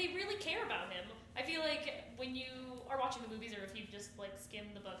they really care about him. I feel like when you are watching the movies, or if you've just, like,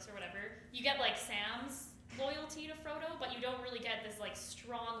 skimmed the books or whatever, you get, like, Sam's loyalty to Frodo, but you don't really get this, like,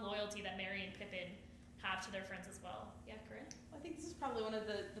 strong loyalty that Merry and Pippin have to their friends as well. Yeah, Corinne? I think this is probably one of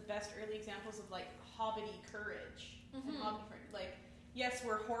the best early examples of like hobbity courage. And hobbit courage. Like, yes,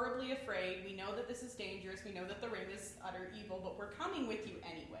 we're horribly afraid. We know that this is dangerous. We know that the ring is utter evil, but we're coming with you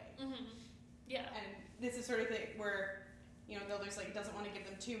anyway. Yeah. And this is sort of thing where, you know, Gilder's like doesn't want to give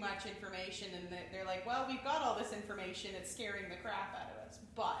them too much information, and they're like, well, we've got all this information. It's scaring the crap out of us,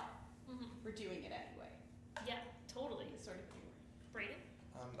 but we're doing it anyway. Yeah, totally. This sort of thing. Brayden?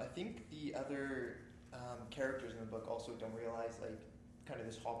 I think the other characters in the book also don't realize like kind of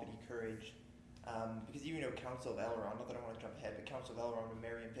this hobbity courage, because even though Council of Elrond, not that I want to jump ahead, but Council of Elrond and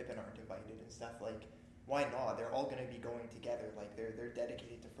Merry and Pippin aren't invited and stuff, like why not? They're all going to be going together. Like they're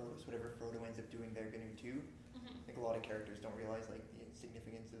dedicated to Frodo. So whatever Frodo ends up doing, they're going to too. I think a lot of characters don't realize like the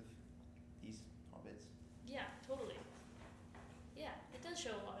significance of these hobbits. Yeah, totally. Yeah, it does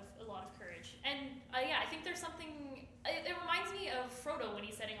show a lot of courage, and yeah, I think there's something. It reminds me of Frodo when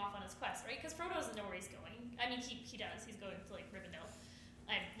he's setting off on his quest, right? Because Frodo doesn't know where he's going. I mean, he does. He's going to like Rivendell,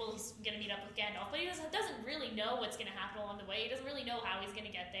 and well, he's gonna meet up with Gandalf, but he doesn't really know what's gonna happen along the way. He doesn't really know how he's gonna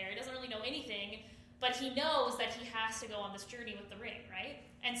get there. He doesn't really know anything, but he knows that he has to go on this journey with the ring, right?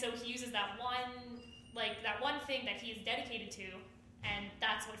 And so he uses that one thing that he is dedicated to, and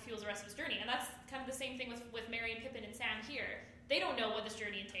that's what fuels the rest of his journey. And that's kind of the same thing with Merry and Pippin and Sam here. They don't know what this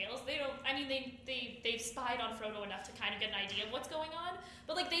journey entails. They've spied on Frodo enough to kind of get an idea of what's going on,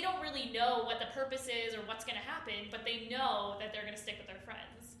 but like they don't really know what the purpose is or what's going to happen, but they know that they're going to stick with their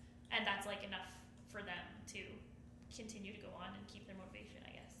friends, and that's like enough for them to continue to go on and keep their motivation,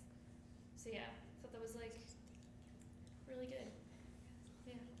 I guess. So yeah, I thought that was like really good.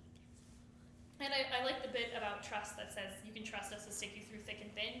 Yeah. And I like the bit about trust that says you can trust us to stick you through thick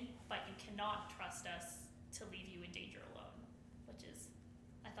and thin, but you cannot trust us to leave you in danger alone.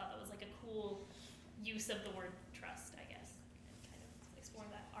 I thought that was like a cool use of the word trust, I guess, and kind of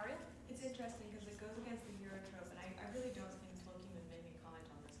exploring that. Ariel? It's interesting because it goes against the hero trope, and I really don't think Tolkien would make me comment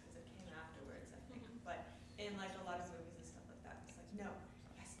on this because it came afterwards, I think. But in like a lot of movies and stuff like that, it's like, no,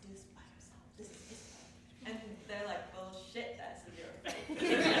 he has to do this by himself. This is his fault. And they're like, bullshit, that's the hero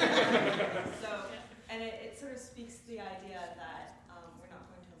trope. So, and it sort of speaks to the idea that we're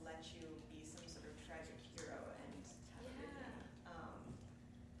not going to let you be some sort of tragic hero and have everything.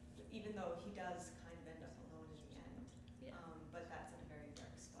 Even though he does kind of end up alone in the end, but that's in a very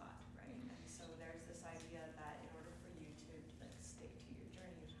dark spot, right? And so there's this idea that in order for you to like stick to your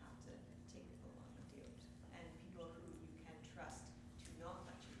journey, you have to take people along with you, and people who you can trust to not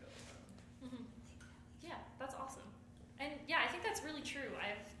let you go alone. Yeah, that's awesome. And yeah, I think that's really true.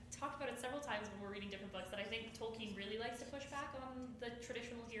 I've talked about it several times when we're reading different books that I think Tolkien really likes to push back on the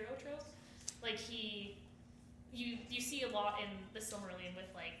traditional hero trope. Like you see a lot in the Silmarillion with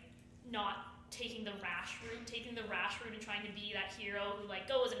like not taking the rash route and trying to be that hero who like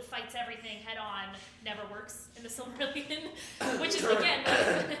goes and fights everything head on never works in the Silmarillion, which is again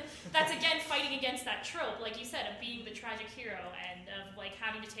that's again fighting against that trope, like you said, of being the tragic hero and of like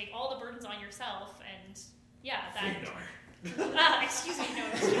having to take all the burdens on yourself. And yeah, that excuse me,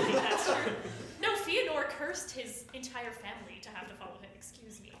 that's true. No, Feanor cursed his entire family to have to follow him.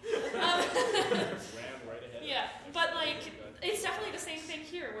 Excuse me. Ran right ahead. Yeah, but like it's definitely the same thing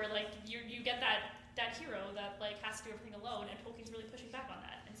here, where like you get that that hero that like has to do everything alone, and Tolkien's really pushing back on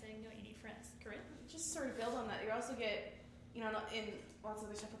that and saying, no, you need friends. Corinne? Just sort of build on that. You also get, in lots of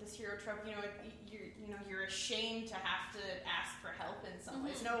other stuff with this hero trope, you're ashamed to have to ask for help in some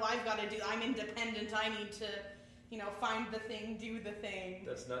ways. No, I'm independent. I need to, find the thing, do the thing.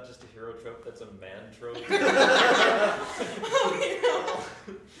 That's not just a hero trope, that's a man trope.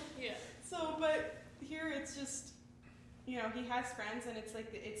 Yeah. So, but here it's just, he has friends, and it's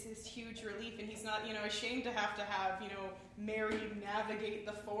like, it's this huge relief, and he's not, ashamed to have, Mary navigate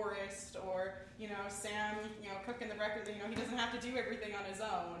the forest, or, Sam, cooking the breakfast, he doesn't have to do everything on his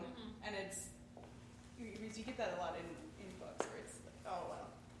own. Mm-hmm. And you get that a lot in books, where it's like, oh, well,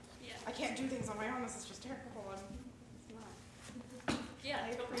 Yeah. I can't do things on my own, this is just terrible, it's not. Yeah, I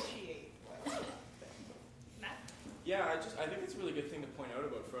totally. appreciate Matt? Yeah, I think it's a really good thing to point out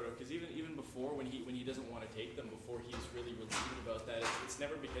about Frodo, because even before, when he doesn't want to take them, before he's really relieved about that, it's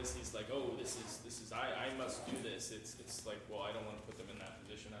never because he's like, oh, this is I must do this. It's like, well, I don't want to put them in that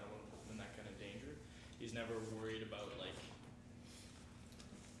position. I don't want to put them in that kind of danger. He's never worried about like,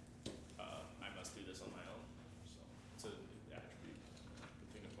 I must do this on my own. So it's a attribute,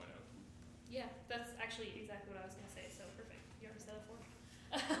 good thing to point out. Yeah, that's actually exactly what I was going to say, so perfect. You already said it before.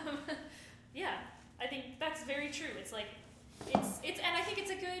 Yeah, I think that's very true. It's like, and I think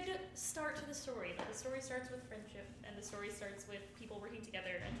it's a good start to the story. That the story starts with friendship, and the story starts with people working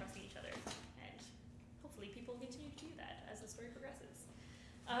together and trusting each other. And hopefully people continue to do that as the story progresses.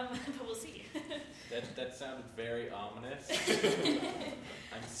 But we'll see. That sounded very ominous.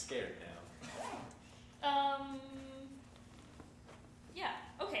 I'm scared now. Yeah,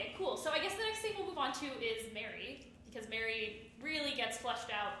 okay, cool. So I guess the next thing we'll move on to is Mary, because Mary really gets fleshed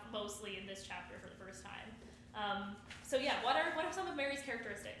out mostly in this chapter for the first time. So yeah, what are some of Mary's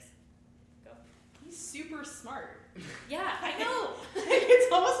characteristics? Go. He's super smart. Yeah, I know.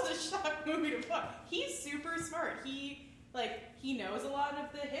 It's almost a shock movie to watch. He's super smart. He knows a lot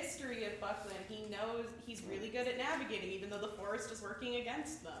of the history of Buckland. He knows he's really good at navigating, even though the forest is working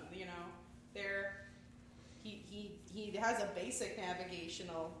against them. He has a basic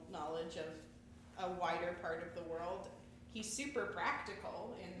navigational knowledge of a wider part of the world. He's super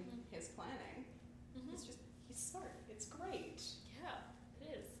practical in his planning. He's smart. It's great. Yeah,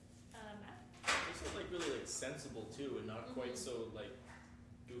 it is. Matt? Also really sensible too, and not quite so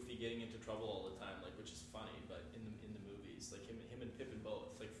goofy, getting into trouble all the time, which is funny. But in the movies, him and Pippin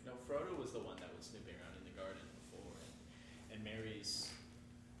both. Frodo was the one that was snooping around in the garden before, and Mary's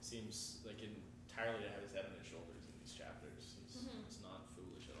seems entirely to have his head on his shoulders in these chapters. He's not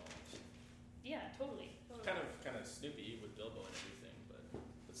foolish at all. Yeah, totally. Kind of snoopy with Bilbo and everything, but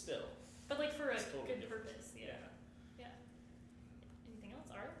still. But for a totally good different. purpose. Yeah. Anything else,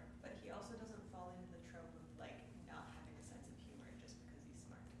 Art? But he also doesn't fall into the trope of not having a sense of humor just because he's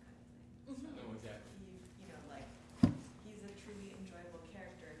smart kind of thing. Mm-hmm. No, exactly. He's a truly enjoyable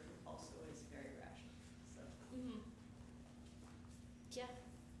character who also is very rational. So.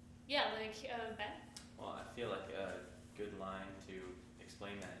 Yeah, Ben? Well, I feel like a good line to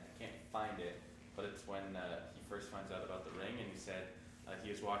explain that. I can't find it, but it's when he first finds out about the ring, and he said he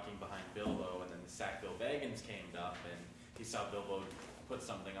was walking behind Bilbo, and then the Sackville Baggins came up, and he saw Bilbo put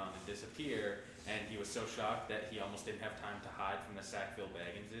something on and disappear, and he was so shocked that he almost didn't have time to hide from the Sackville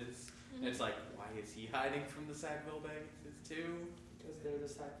Bagginses. And it's like, why is he hiding from the Sackville Bagginses too? Because they're the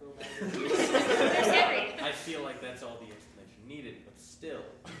Sackville Baggins. I feel like that's all the explanation needed, but still,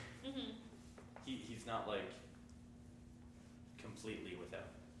 he's not completely without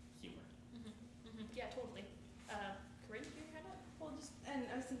humor. Yeah, totally. Corinne, you had that? Well, and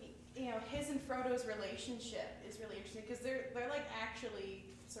I was thinking, his and Frodo's relationship is really interesting because they're actually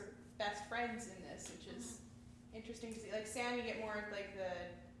sort of best friends in this, which is interesting to see. Sam, you get more of the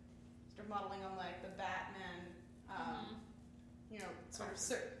sort of modeling on the Batman, sort of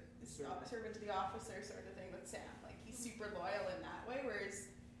servant to the officer sort of thing with Sam. He's super loyal in that way, whereas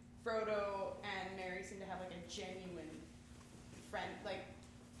Frodo and Mary seem to have a genuine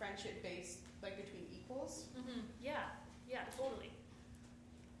friendship based between equals. Yeah, totally.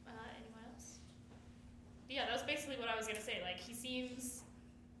 Anyone else? Yeah, that was basically what I was gonna say. He seems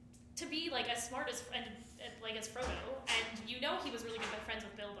to be as smart as as Frodo, and he was really good friends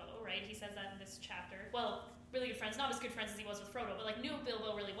with Bilbo, right? He says that in this chapter. Well, really good friends, not as good friends as he was with Frodo, but knew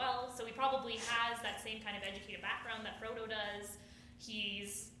Bilbo really well, so he probably has that same kind of educated background that Frodo does.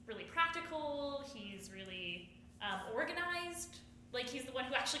 He's really practical, he's really organized. He's the one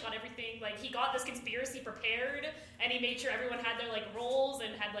who actually got everything, he got this conspiracy prepared, and he made sure everyone had their roles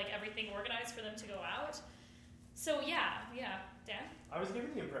and had everything organized for them to go out. So yeah. Dan? I was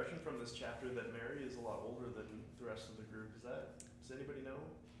given the impression from this chapter that Merry is a lot older than the rest of the group. Does anybody know?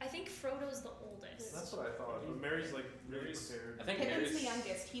 I think Frodo's the oldest. That's what I thought. But Mary's like really prepared. I think Pippin's the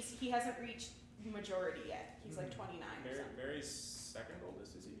youngest. He hasn't reached majority yet. He's like 29 or something. Mary's second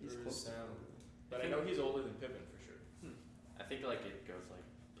oldest, is he? He's Or close is to Sam? it. But I know he's older than Pippin for sure. I think like it goes like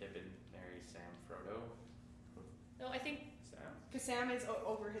Pippin, Merry, Sam, Frodo. No, I think Sam? Because Sam is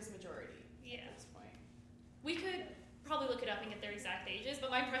over his majority yeah. at this point. We could probably look it up and get their exact ages, but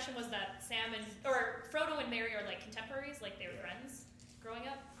my impression was that Frodo and Merry are like contemporaries, like they were friends growing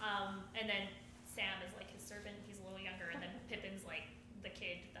up. And then Sam is like his servant, he's a little younger, and then Pippin's like the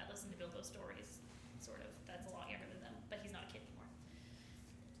kid that listened to Bilbo's stories, sort of. That's a lot younger than them, but he's not a kid anymore.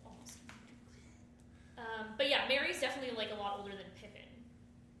 Almost. But yeah, Merry's definitely like a lot older than Pippin.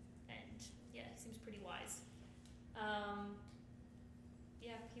 And yeah, he seems pretty wise.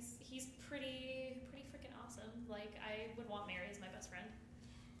 Yeah, he's pretty freaking awesome. Like, I would want Merry as my best friend.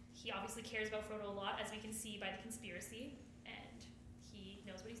 He obviously cares about Frodo a lot, as we can see by the conspiracy, and he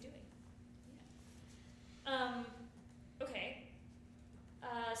knows what he's doing. Yeah. Okay.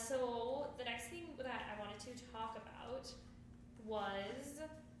 So the next thing that I wanted to talk about was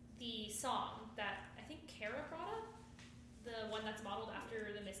the song that I think Kara brought up, the one that's modeled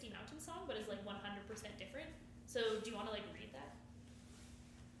after the Misty Mountain song, but is like 100% different. So do you want to like read that?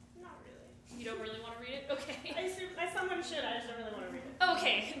 Not really. You don't really want to read it? Okay. Someone should, I just don't really want to read it.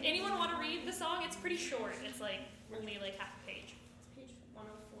 Okay. Anyone want to read the song? It's pretty short. It's like only like half a page. It's page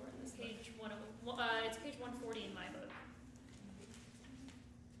 104 in this Page 10. It's page 140 in my book.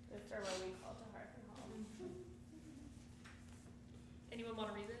 The farewell we call to Harthenhall. Anyone want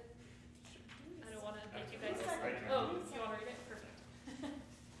to read it? I don't want to make you guys. I can. Oh, you want to read it? Perfect.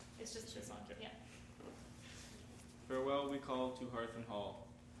 It's just this song. Yeah. Farewell we call to hearth and hall.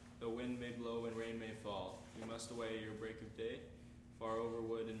 The wind may blow and rain may fall. We must away your break of day, far over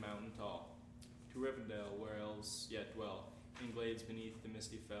wood and mountain tall. To Rivendell, where elves yet dwell, in glades beneath the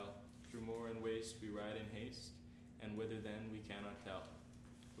misty fell. Through moor and waste we ride in haste, and whither then we cannot tell.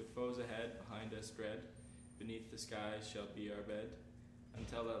 With foes ahead, behind us dread, beneath the skies shall be our bed,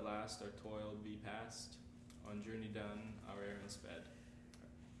 until at last our toil be past, on journey done, our errand sped.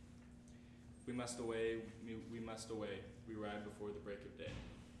 We must away, we ride before the break of day.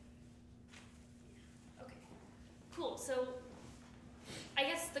 Okay. Cool. So, I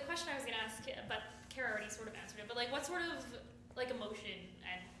guess the question I was going to ask, but Kara already sort of answered it, but like what sort of like emotion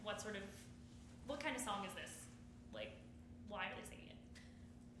and what kind of song is this? Like, why are they singing it?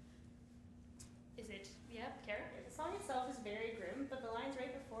 Is it, yeah, Kara? The song itself is very grim, but the lines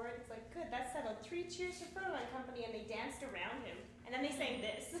right before it, it's like, good, that's settled. 3 cheers for Frodo and company, and they danced around him. And then they sang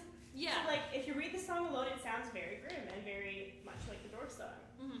this. Yeah. So, like, if you read the song alone, it sounds very grim and very much like the Dwarf song.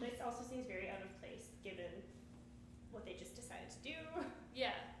 Mm-hmm. But it also seems very out of place, given what they just decided to do.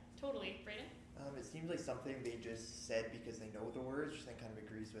 Yeah, totally. Brayden? It seems like something they just said because they know the words, which I kind of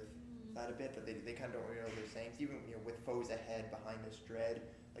agrees with that a bit, but they kind of don't really know what they're saying. So even with foes ahead, behind this dread,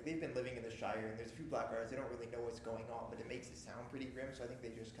 like they've been living in the Shire, and there's a few Blackguards, they don't really know what's going on, but it makes it sound pretty grim, so I think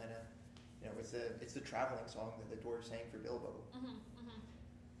they just kind of, it's the traveling song that the dwarves sang for Bilbo.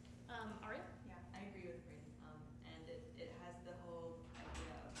 Arya? Yeah, I agree with Bryn. And it has the whole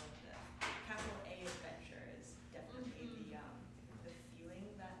idea of like the capital A adventure is definitely the feeling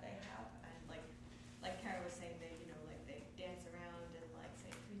that they have, and like Kara was saying, they like they dance around and like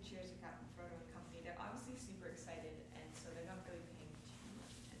say 3 cheers for Captain Frodo and company. They're obviously super excited, and so they're not really paying too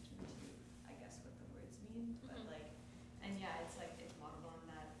much attention to, I guess, what the words mean. But like, and yeah, it's like it's modeled on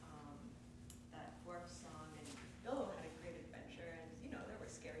that dwarf song, and Bilbo had a great adventure, and there were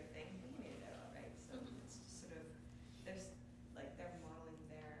scary things, but he made it out all right. So it's just sort of there's like they're modeling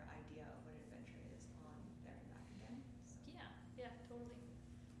their idea of what adventure is on there and back again. So. Yeah, totally.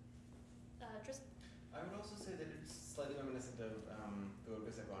 Tristan? I would also say that it's slightly reminiscent of the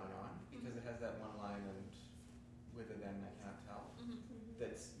Orcas have gone on, because it has that one line, and whither then I cannot tell.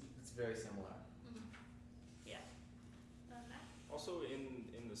 It's very similar. Yeah. Matt? Also, in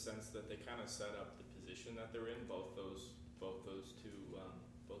the sense that they kind of set up the position that they're in, both those two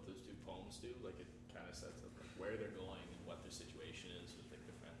poems do. Like it kind of sets up like where they're going and what their situation is with like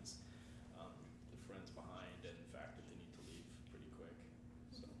the friends behind, and the fact that they need to leave pretty quick.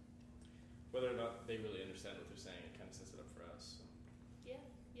 So whether or not they really understand what they're saying, it kind of sets it up for us. So.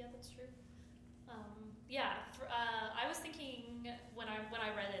 Yeah, that's true. I was thinking when I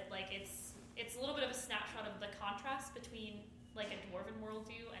read it, like it's a little bit of a snapshot of the contrast between like a dwarven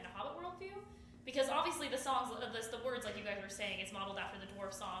worldview and a hobbit worldview, because obviously the words, like you guys were saying, is modeled after the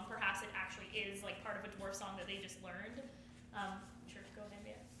dwarf song. Perhaps it actually is like part of a dwarf song that they just learned. Sure, go ahead,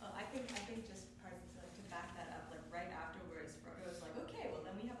 Mia. I think just part of to back that up, like right afterwards, Frodo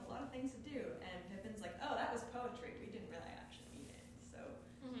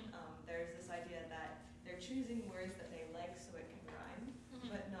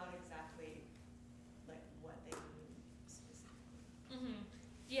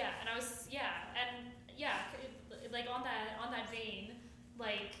I was like on that vein,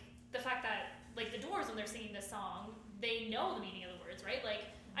 like the fact that like the dwarves, when they're singing this song, they know the meaning of the words, right? Like,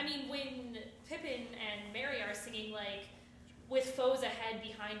 I mean, when Pippin and Merry are singing like with foes ahead,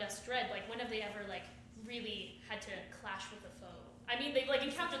 behind us dread, like when have they ever like really had to clash with a foe? I mean, they like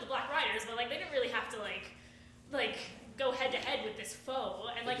encountered the Black Riders, but like they didn't really have to like go head to head with this foe.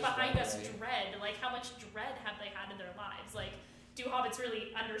 And like behind us dread, like how much dread have they had in their lives? Like, do hobbits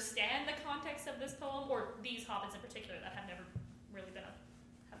really understand the context of this poem, or these hobbits in particular that have never really been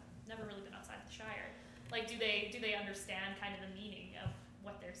outside the Shire? Like, do they understand kind of the meaning of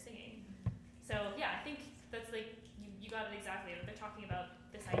what they're singing? So yeah, I think that's like you got it exactly. They're talking about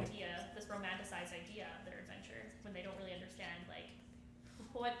this idea, this romanticized idea of their adventure, when they don't really understand like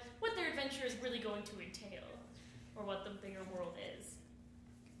what their adventure is really going to entail, or what the bigger world is.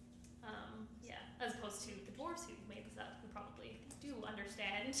 As opposed to the dwarves who made this up, who probably do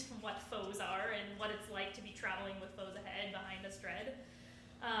understand what foes are and what it's like to be traveling with foes ahead, behind us dread.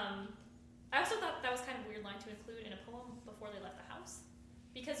 I also thought that was kind of a weird line to include in a poem before they left the house,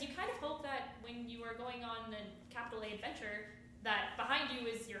 because you kind of hope that when you are going on a capital A adventure, that behind you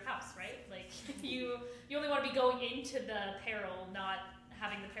is your house, right? Like you only want to be going into the peril, not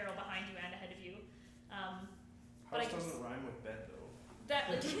having the peril behind you and ahead of you. House doesn't rhyme with bed, though.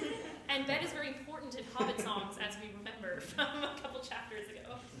 And bed is very important in Hobbit songs, as we remember from a couple chapters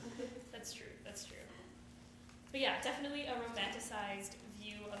ago. That's true. But yeah, definitely a romanticized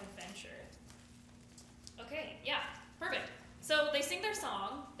view of adventure. Okay, yeah, perfect. So they sing their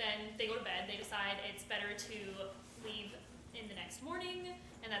song, then they go to bed. They decide it's better to leave in the next morning,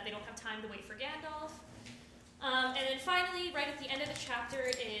 and that they don't have time to wait for Gandalf. And then finally, right at the end of the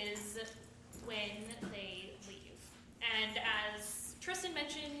chapter is when they leave. And as Tristan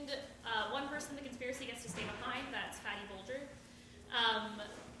mentioned, one person in the conspiracy gets to stay behind. That's Fatty Bolger.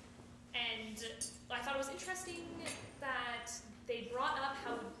 And I thought it was interesting that they brought up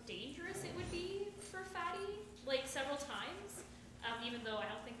how dangerous it would be for Fatty, like several times, even though I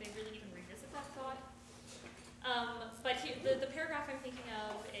don't think they really even revisit that thought. But here, the paragraph I'm thinking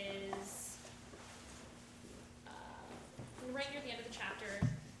of is right near the end of the chapter,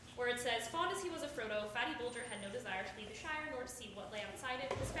 where it says, fond as he was of Frodo, Fatty Bolger had no desire to leave the Shire nor to see what lay outside it.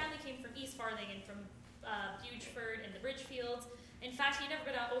 His family came from East Farthing and from Bugeford and the Bridgefields. In fact, he never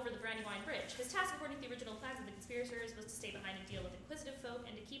got over the Brandywine Bridge. His task, according to the original plans of the conspirators, was to stay behind and deal with inquisitive folk,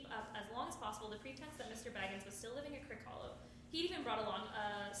 and to keep up as long as possible the pretense that Mr. Baggins was still living at Crickhollow. He even brought along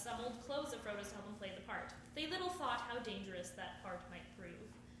some old clothes of Frodo's to help him play the part. They little thought how dangerous that part might prove.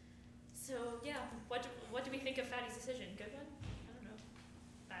 So yeah, what do we think of Fatty's decision? Good one? I don't know.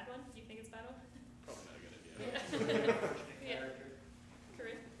 Bad one? You think it's bad one? Probably not a good idea. Yeah.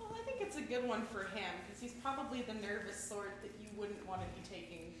 Corinne? Well, I think it's a good one for him, because he's probably the nervous sort that you wouldn't want to be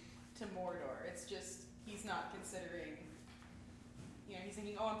taking to Mordor. It's just, he's not considering, he's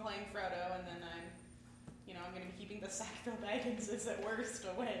thinking, oh, I'm playing Frodo, and then I'm going to be keeping the Sackville Bagginses at worst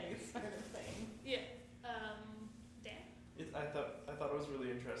away, sort of thing. Yeah. Dan? I thought it was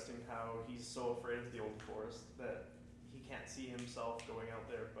really interesting how he's so afraid of the old forest that he can't see himself going out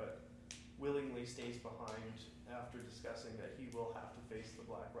there, but willingly stays behind after discussing that he will have to face the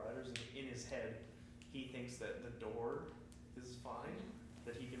Black Riders. And in his head, he thinks that the door is fine,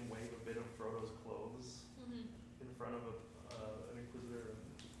 that he can wave a bit of Frodo's clothes in front of an Inquisitor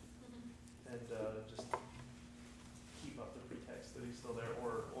and just keep up the pretext that he's still there,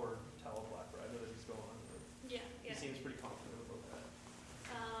 or tell a Black Rider that he's gone. Yeah. He seems pretty confident about that.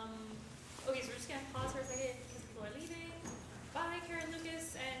 Okay, so we're just going to pause for a second because people are leaving. Bye, Karen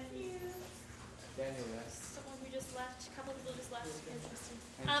Lucas and you. Daniel left. Someone who just left. A couple people just left.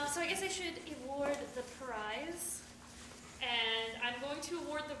 So I guess I should award the prize. And I'm going to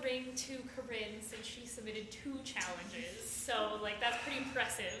award the ring to Corinne since she submitted 2 challenges. So, that's pretty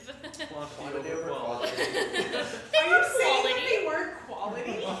impressive. Quantity over quality. Are you saying that they weren't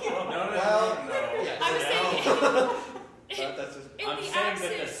quality? No. I was saying... That's just, In the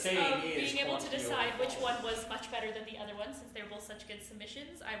absence of being able to decide which one was much better than the other one, since they're both such good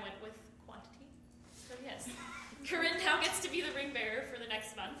submissions, I went with quantity. So yes, Corinne now gets to be the ring bearer for the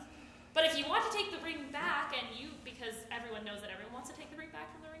next month. But if you want to take the ring back, and because everyone knows that everyone wants to take the ring back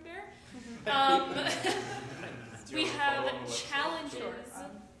from the ring bearer, we have challenges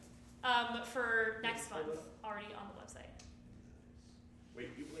for next month already on the website.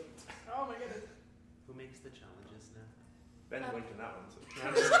 Wait, you blinked. Oh my goodness. Who makes the challenges now? Ben blinked in that one. So.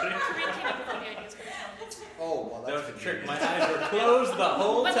 Corinne came up with all the ideas for the challenges. oh, well, That that's was a trick. My eyes were closed the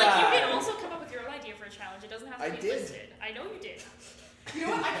whole But time. you can also come up with your own idea for a challenge. It doesn't have to I be did. listed. I know you did. You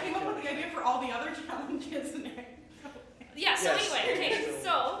know what? I came up with the idea for all the other challenges. Yeah, so Yes. anyway, okay,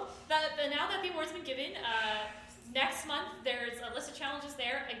 so now that the award's been given, next month there's a list of challenges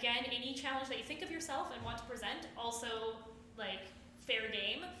there. Again, any challenge that you think of yourself and want to present, also like fair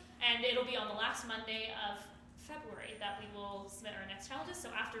game. And it'll be on the last Monday of February that we will submit our next challenges. So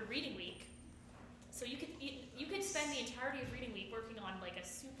after reading week, so you could spend the entirety of reading week working on like a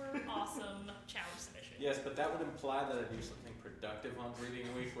super awesome challenge submission. Yes, but that would imply that I do something productive on reading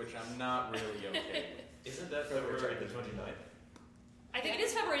week, which I'm not really okay with. Isn't that February the 29th? I think it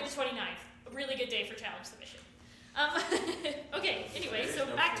is February the 29th. A really good day for challenge submission. Okay, anyway, so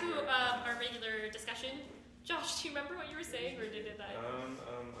back to our regular discussion. Josh, do you remember what you were saying, or did that?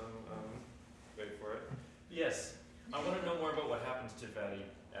 Wait for it. Yes. I want to know more about what happens to Fatty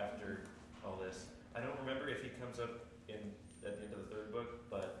after all this. I don't remember if he comes up at the end of the third book,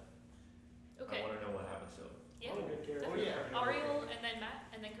 but I want to know what happens to him. Yeah. Oh, yeah. Ariel, and then Matt,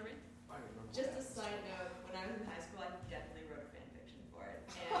 and then Corinne. Just a side note, when I was in high school, I definitely wrote a fan fiction for it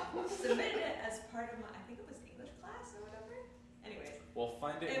and submitted it as part of my, I think it was English class or whatever. Anyways. Well,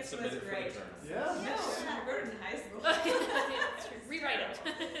 find it and submit it for the journal. Yeah. No, I wrote it in high school. Rewrite it.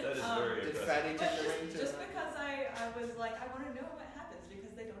 That is very Did impressive. Fatty take the ring to Just because I was like, I want to know what happens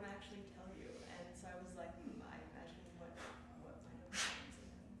because they don't actually tell you, and so I was like, I imagine what might have happened to him.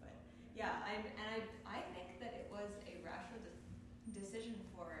 But yeah, I think that it was a rational decision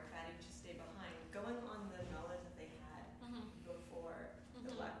for Fatty to stay behind, going on the knowledge that they had before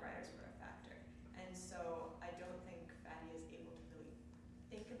the Black Riders were a factor, and so I don't think Fatty is able to really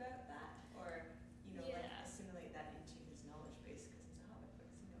think about that or like assimilate that into his knowledge base because he's a hobbit, but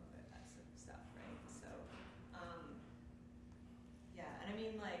does he know about that sort of stuff, right? So, yeah, and I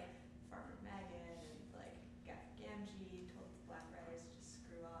mean like Farmer Magan and like Gamgee told the Black Riders to just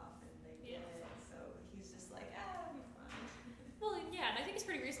screw off, and they did. So he's just like, it'll be fine. Well, yeah, and I think it's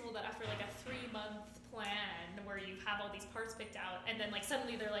pretty reasonable that after like a 3-month plan where you have all these parts picked out, and then like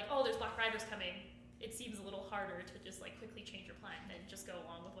suddenly they're like, oh, there's Black Riders coming. It seems a little harder to just like quickly change your plan than just go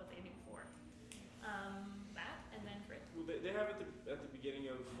along with what they knew before. Matt, and then Corinne. Well, they have at the beginning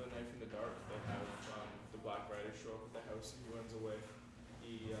of The Knife in the Dark, they have the Black Rider show up at the house and he runs away.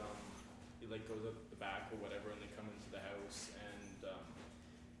 He like goes up the back or whatever, and they come into the house, and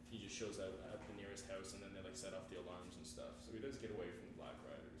he just shows up at the nearest house, and then they like set off the alarms and stuff. So he does get away from the Black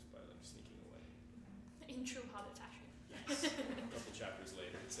Riders by like sneaking away. In true Hobbit fashion. Yes. A couple chapters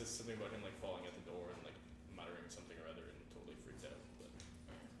later, it says something about him like falling at the door and like muttering something or other and totally freaked out. But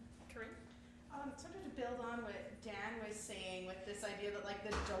Corinne? Sort of to build on what Dan was saying with this idea that like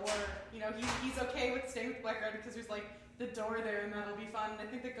the door, he's okay with staying with Black Rider because there's like the door there and that'll be fun. And I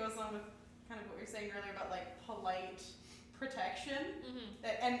think that goes on with kind of what we were saying earlier about like polite protection.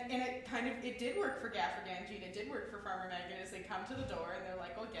 And it did work for Gaffer Gamgee, it did work for Farmer Magan as they come to the door and they're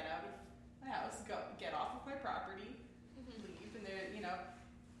like, well, get out of my house, get off of my property, leave. And there,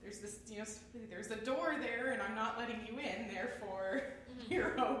 there's this, there's a door there and I'm not letting you in, therefore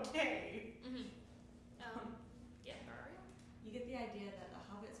you're okay. Yeah, Ariel? You get the idea that the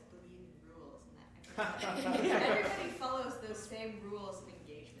hobbits believe in rules and that everybody follows those same rules of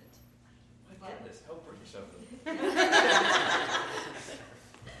engagement. My goodness, how British of them.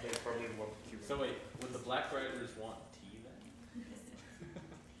 They probably want to. So wait, would the Black Riders want tea then?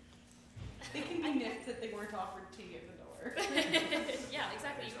 They can be nipped that they weren't offered tea at the door. Yeah,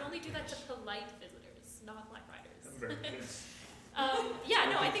 exactly. You can only do that to polite visitors, not Black Riders. Very nice.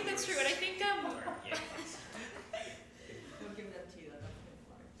 Yeah, no, I think that's true, and I think Don't give them tea, let them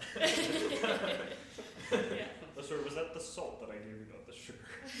water. Yeah. Sorry, was that the salt that I gave you, not the sugar?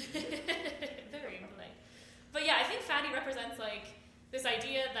 Very impolite. But yeah, I think Fatty represents like this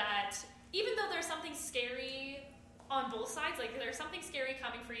idea that even though there's something scary on both sides, like there's something scary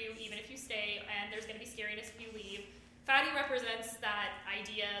coming for you even if you stay, and there's going to be scariness if you leave. Fatty represents that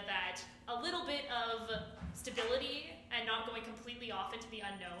idea that a little bit of stability and not going completely off into the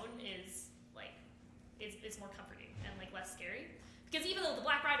unknown is more comforting and like less scary. Because even though the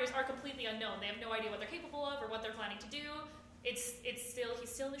Black Riders are completely unknown, they have no idea what they're capable of or what they're planning to do. He's still in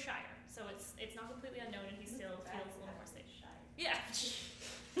the Shire, so it's not completely unknown, and he still feels a little more safe. Yeah.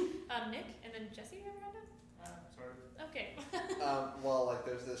 Nick, and then Jesse, you ever had that? Sorry. Okay. Well, like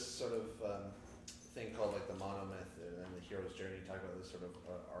there's this sort of thing called like the monomyth and the hero's journey. Talk about this sort of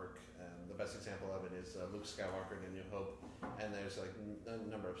arc. The best example of it is Luke Skywalker in A New Hope, and there's like a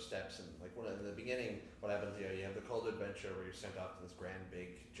number of steps. And like in the beginning, what happens here? You have the cold adventure where you're sent off to this grand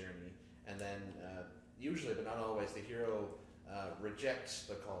big journey, and then usually, but not always, the hero rejects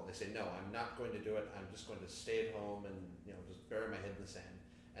the call. They say, "No, I'm not going to do it. I'm just going to stay at home and just bury my head in the sand."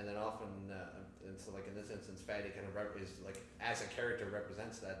 And then often, and so like in this instance, Fatty kind of is like as a character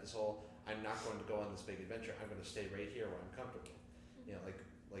represents that this whole I'm not going to go on this big adventure. I'm going to stay right here where I'm comfortable. Like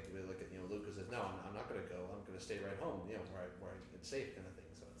to stay right home, where it's safe kind of thing.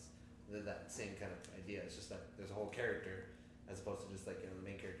 So it's that same kind of idea. It's just that there's a whole character as opposed to just the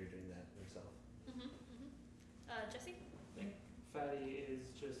main character doing that himself. Jesse? I think Fatty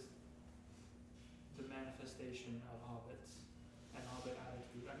is just the manifestation of hobbits and hobbit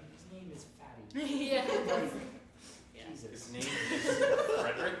attitude. I mean, his name is Fatty. Yeah. Jesus. His name is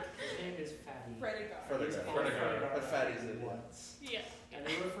Frederick? His name is Fatty. Fredegar. But Fatty's in once. Yeah. And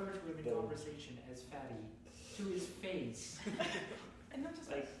they refer to him in conversation as Fatty to his face. And not just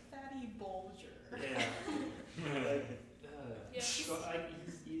like Fatty Bulger. Yeah. Yeah. So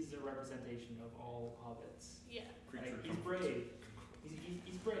he's a representation of all hobbits. Yeah. Like, he's brave.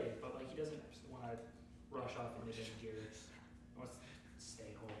 He's brave, but like he doesn't want to rush off into danger. He wants to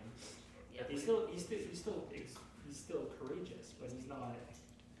stay home. Yeah. He's still courageous, but he's not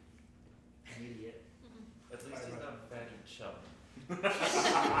an idiot. At least he's not Fatty Chub.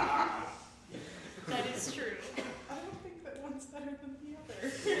 That is true. I don't think that one's better than the other.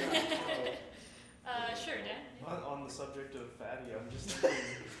 Sure, Dan. On the subject of Fatty, I'm just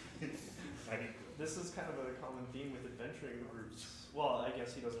thinking, this is kind of a common theme with adventuring groups. Well, I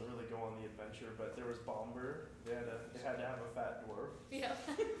guess he doesn't really go on the adventure, but there was Bomber. They had to have a fat dwarf. Yeah.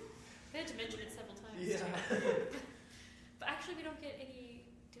 They had to mention it several times. Yeah. But actually, we don't get any.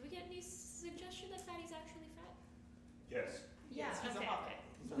 Do we get any suggestion that Fatty's actually fat? Yes. Yeah, he's a hobbit.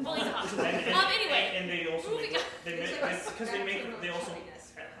 Well, he's a hobbit. Anyway. And they also moving on. they also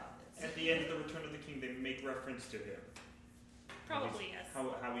at the end of the Return of the King they make reference to him. Probably yes.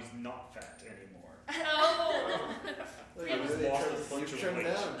 How he's not fat anymore. Oh. He's lost a bunch of weight.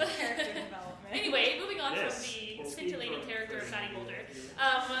 Character development. Anyway, moving on Yes. from the scintillating character of Fatty Boulder.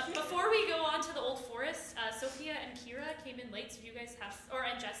 Before we go on to the Old Forest, Sophia and Kira came in late, so do you guys have,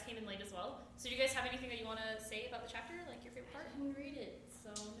 and Jess came in late as well. So do you guys have anything that you want to say about the chapter, like your favorite part? I didn't read it,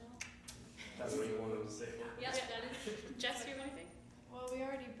 so no. That's what you wanted to say. Yeah, that is. Jess, do you have anything? Well, we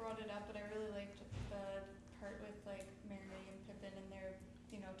already brought it up, but I really liked the part with like Mary and Pippin and their,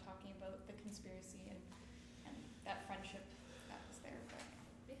 talking about the conspiracy and that friendship that was there. But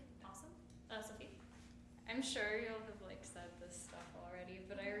yeah, awesome. Sophie? I'm sure you'll have said this stuff already,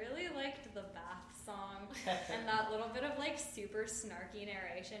 but I really liked the bath song and that little bit of super super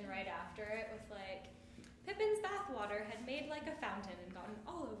narration right after it with Pippin's bathwater had made a fountain and gotten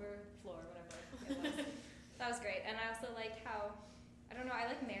all over the floor, whatever it was. That was great. And I also like how, I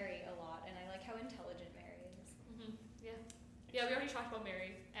like Mary a lot, and I like how intelligent Mary is. Mm-hmm. Yeah. Yeah, we already talked about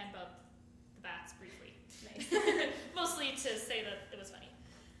Mary and about the bats briefly. Nice. Mostly to say that it was funny.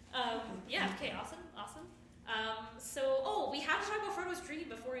 Yeah, okay, awesome. We have to talk about Frodo's dream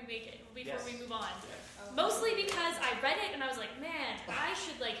before we move on. Oh. Mostly because I read it and I was like, man, I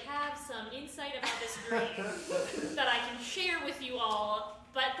should have some insight about this dream that I can share with you all.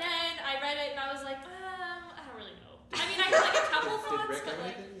 But then I read it and I was like, I don't really know. I mean, I had a couple thoughts, but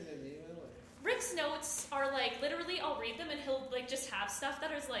Rick's notes are literally, I'll read them and he'll just have stuff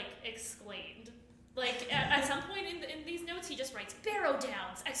that is explained. At some point in these notes, he just writes Barrow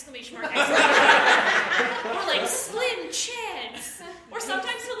Downs! ! Or Slim Chance! Or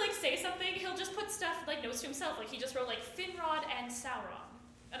sometimes he'll say something, he'll just put stuff notes to himself. He just wrote Finrod and Sauron.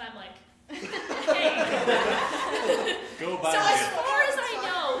 And I'm like, hey. Go by So as far as I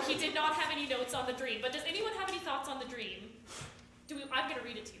know, he did not have any notes on the dream. But does anyone have any thoughts on the dream? I'm going to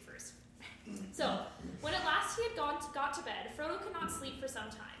read it to you first. So, when at last he had got to bed, Frodo could not sleep for some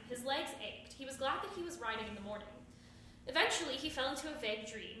time. His legs ached. He was glad that he was riding in the morning. Eventually, he fell into a vague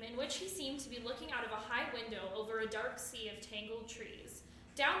dream, in which he seemed to be looking out of a high window over a dark sea of tangled trees.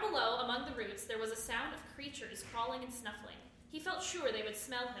 Down below, among the roots, there was a sound of creatures crawling and snuffling. He felt sure they would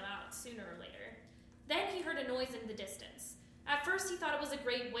smell him out sooner or later. Then he heard a noise in the distance. At first, he thought it was a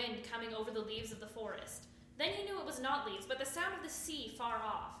great wind coming over the leaves of the forest. Then he knew it was not leaves, but the sound of the sea far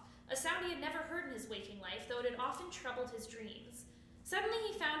off. A sound he had never heard in his waking life, though it had often troubled his dreams. Suddenly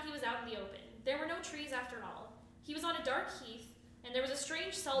he found he was out in the open. There were no trees after all. He was on a dark heath, and there was a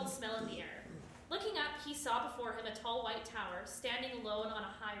strange salt smell in the air. Looking up, he saw before him a tall white tower, standing alone on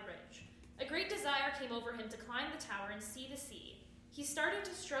a high ridge. A great desire came over him to climb the tower and see the sea. He started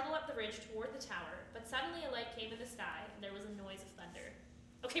to struggle up the ridge toward the tower, but suddenly a light came in the sky, and there was a noise of thunder.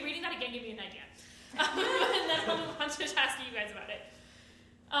 Okay, reading that again gave me an idea. And then I'll move on to asking you guys about it.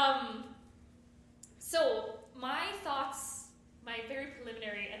 So my thoughts, my very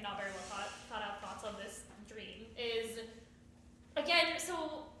preliminary and not very well thought out thoughts on this dream is, again,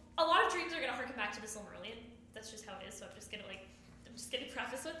 so a lot of dreams are going to harken back to the Silmarillion. That's just how it is. So I'm just going to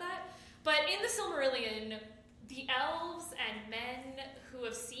preface with that. But in the Silmarillion, the elves and men who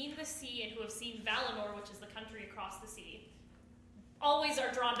have seen the sea and who have seen Valinor, which is the country across the sea, always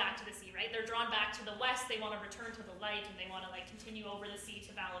are drawn back to the sea, right? They're drawn back to the west. They want to return to the light, and they want to like continue over the sea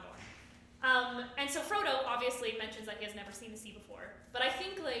to Valinor. And so Frodo obviously mentions that he has never seen the sea before. But I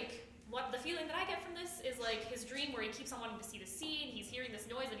think like what the feeling that I get from this is like his dream where he keeps on wanting to see the sea, and he's hearing this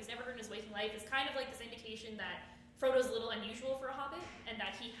noise that he's never heard in his waking life is kind of like this indication that Frodo's a little unusual for a hobbit, and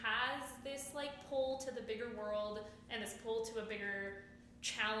that he has this like pull to the bigger world and this pull to a bigger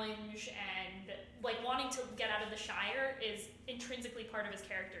challenge, and like wanting to get out of the Shire is intrinsically part of his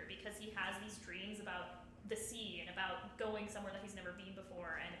character because he has these dreams about the sea and about going somewhere that he's never been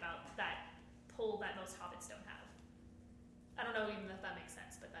before, and about that pull that most hobbits don't have. I don't know even if that makes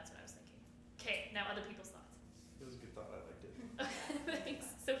sense, but that's what I was thinking. Okay, now other people's thoughts. It was a good thought. I liked it. Thanks,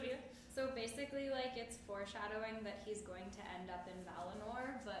 Sophia. So basically, like, it's foreshadowing that he's going to end up in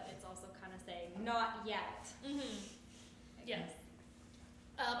Valinor, but it's also kind of saying, not yet. Mm-hmm. Yes.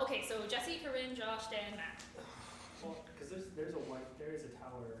 Okay, so Jesse, Corinne, Josh, Dan, Matt. Well, because there is a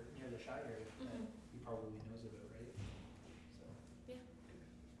tower near the Shire that he probably knows about, right? So. Yeah.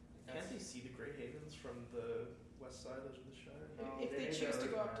 Can't they see the Grey Havens from the west side of the Shire? No, If they choose to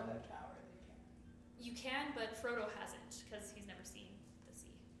go up to that tower, they can. You can, but Frodo hasn't because he's never seen the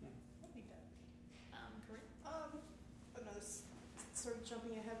sea. Corinne. Another sort of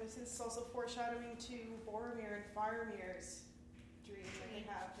jumping ahead, but since it's also foreshadowing to Boromir and Faramir's dreams that they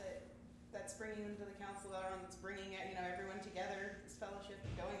have, that's bringing them to the Council of Elrond, that's bringing everyone together, this fellowship,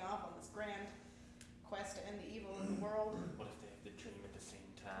 going off on this grand quest to end the evil in the world. What if they have the dream at the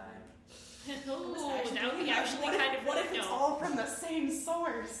same time? Oh, that would be actually kind of. What if it's all from the same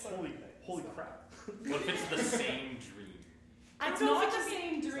source? Holy crap! What if it's the same dream? It's not the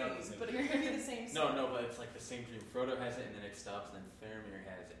same dream, but it could be the same source. No, but it's like the same dream. Frodo has it, and then it stops, and then Faramir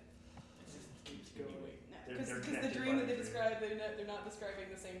has it. It just keeps going. Because the dream that they describe, they're not describing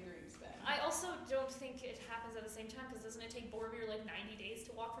the same dreams, Ben. I also don't think it happens at the same time because doesn't it take Boromir like 90 days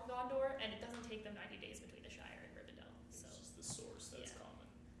to walk from Gondor, and it doesn't take them 90 days between the Shire and Rivendell. So it's just the source that's common.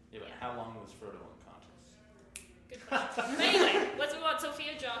 Yeah, but how long was Frodo unconscious? Good question. But anyway, let's move on.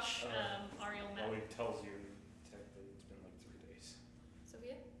 Sophia, Josh, Ariel, Matt. Well, he tells you technically it's been like 3 days.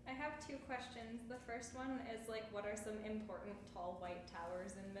 Sophia? I have 2 questions. The first one is like, what are some important tall white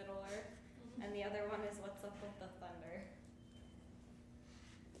towers in Middle Earth? And the other one is, what's up with the thunder?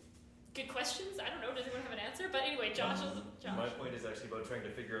 Good questions. I don't know. Does anyone have an answer? But anyway, Josh. My point is actually about trying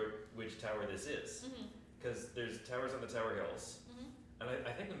to figure out which tower this is. Because there's towers on the Tower Hills. And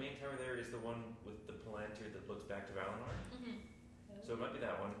I think the main tower there is the one with the palantir that looks back to Valinor. So it might be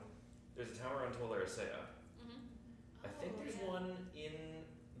that one. There's a tower on Tol Eressëa. I think there's one in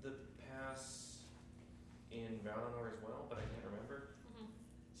the pass in Valinor as well, but I can't remember.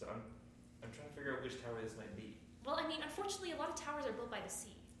 So I'm trying to figure out which tower this might be. Well, I mean, unfortunately, a lot of towers are built by the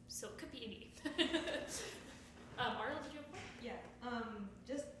sea, so it could be any. Ariel, did you have a point? Yeah.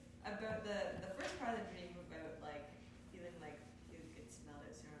 Just about the first part of the dream about like feeling like you could smell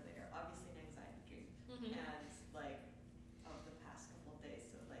it sooner or later. Obviously, an anxiety dream, and like of the past couple of days.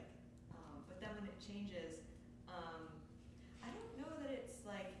 So like, but then when it changes, I don't know that it's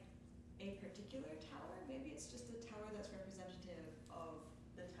like a particular tower. Maybe it's just a tower that's representative of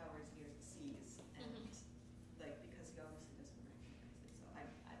the towers near the seas, and like because he obviously doesn't recognize it. So I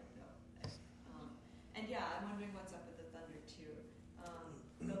don't know. And yeah, I'm wondering what's up with the thunder too.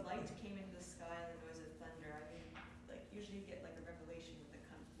 The light came into the sky and the noise of thunder. I mean, like usually you get like a revelation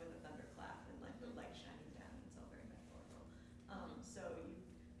with a thunderclap and like the light shining down. It's all very metaphorical. So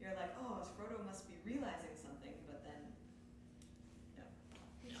you're like, oh, Frodo must be realizing something, but then no.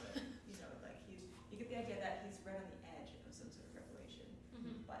 So, like you get the idea that he's right on the edge of some sort of revelation,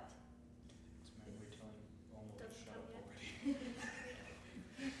 but It's memory telling almost Doesn't shut come up yet. already.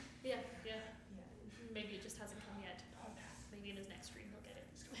 Yeah. Maybe it just hasn't come yet. Maybe in his next stream he'll get it.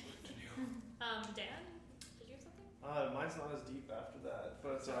 Dan, did you have something? Mine's not as deep after that,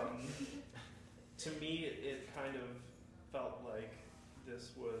 but to me it kind of felt like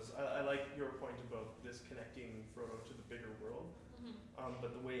this was. I like your point about this connecting Frodo to the bigger world,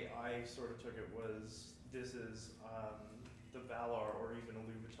 but the way I sort of took it was this is the Valar or even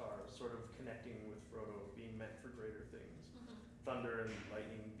Ilúvatar sort of connecting with Frodo, being meant for greater things. Thunder and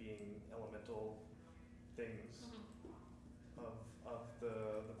lightning being elemental things of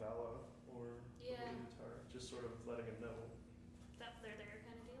the Valar or Ilúvatar, just sort of letting him know that they're there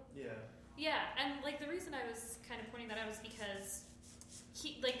kind of deal. Yeah, and like the reason I was kind of pointing that out is because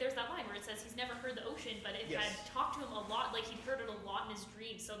there's that line where it says he's never heard the ocean, but it had talked to him a lot, like he'd heard it a lot in his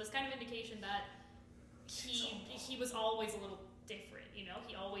dreams. So this kind of indication that he was always a little different, He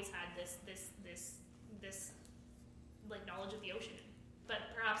always had this like knowledge of the ocean.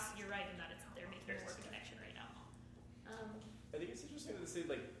 But perhaps you're right in that they're making more of a connection right now. I think it's interesting that they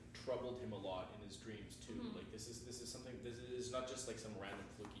like troubled him a lot in his dreams too. Mhm. Like this is something. This is not just like some random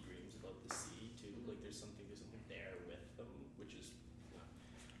fluky dreams about the sea too. Like there's something there with them, which is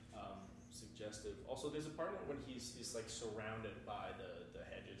suggestive. Also, there's a part when he's like surrounded by the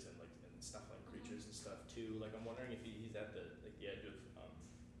hedges and like and stuff like creatures and stuff too. Like I'm wondering if he's at the edge of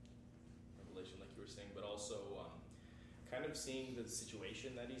revelation, like you were saying, but also kind of seeing the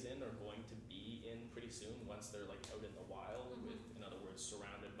situation that he's in or going to be in pretty soon once they're like out in the wild with, in other words,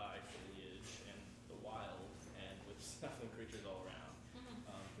 surrounded by foliage and the wild and with snuffling creatures all around,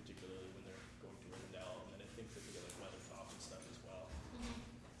 particularly when they're going to Rivendell, and then I think that they get like Weathertop and stuff as well,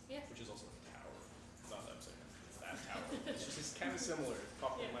 Yeah. which is also a tower. Not that I'm saying it's that tower. It's just kind of similar. It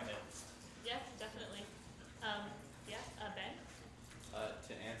popped in my head. Yeah, definitely. Ben?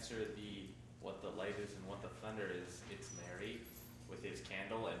 To answer what the light is and what the thunder is, it's Mary with his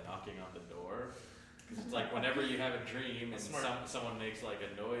candle and knocking on the door. 'Cause it's like whenever you have a dream and someone makes like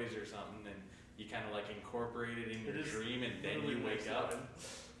a noise or something, and you kind of like incorporate it in your dream, and then you wake up.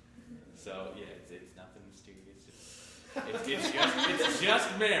 So yeah, it's nothing mysterious. It's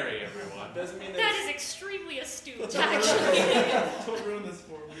just Mary, everyone. Doesn't mean that is extremely astute, actually. Don't ruin this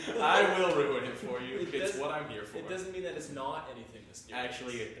for me. I will ruin it for you. It's what I'm here for. It doesn't mean that it's not anything mysterious.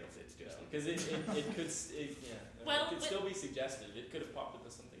 Actually, it does. It's just because it could Well, it could still be suggestive. It could have popped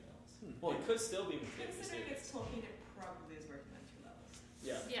into something else. Well, it could still be Considering mysterious. it's Tolkien, it probably is working on 2 levels.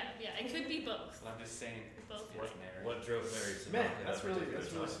 Yeah, it could be both. I'm just saying. Both. What drove Mary to Man, knock it that's up really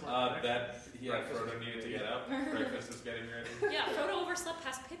particular time? smart. Frodo needed to get up. Breakfast was getting ready. Yeah, Frodo overslept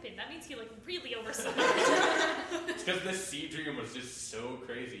past Pippin. That means he like really overslept. It's because this sea dream was just so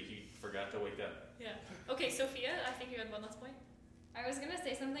crazy, he forgot to wake up. Yeah. Okay, Sophia, I think you had one last point. I was gonna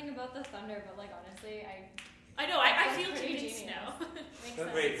say something about the thunder, but like honestly, I know. I That's feel pretty convinced genius. now. Makes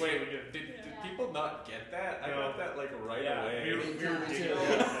sense. Wait. Did people not get that? I got that like right away. We were digging down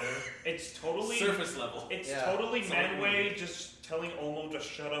there. It's totally surface level. It's Yeah. totally Someone Manwë just telling Olmo to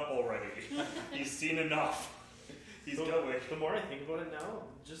shut up already. He's seen enough. He's going. The more I think about it now,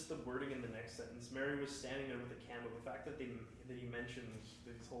 just the wording in the next sentence. Mary was standing there with a candle. The fact that he mentioned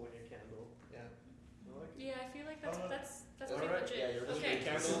that he's holding a candle. Yeah. Yeah, I feel like that's pretty Alright, legit. yeah, you're just Okay.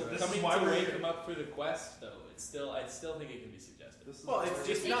 This coming to wake him up for the quest, though. I still think it can be suggestive. Well,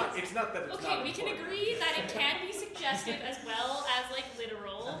 it's not that it's not. Okay, we can agree that it can be suggestive as well as like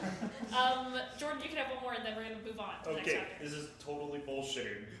literal. Jordan, you can have one more, and then we're gonna move on to the next Okay, chapter. this is totally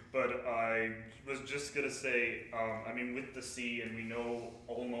bullshitting, but I was just gonna say, I mean, with the sea, and we know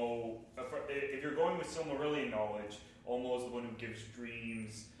Olmo, if you're going with Silmarillion knowledge, Olmo is the one who gives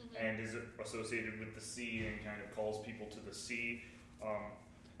dreams and is associated with the sea and kind of calls people to the sea.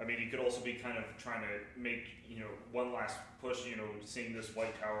 I mean, he could also be kind of trying to make, one last push, seeing this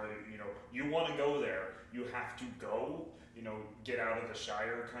White Tower, you want to go there, you have to go, get out of the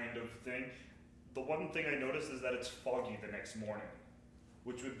Shire kind of thing. The one thing I noticed is that it's foggy the next morning,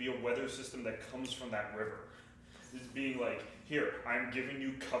 which would be a weather system that comes from that river. It's being like, here, I'm giving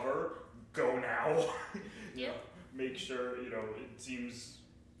you cover, go now. Yeah. Make sure, it seems,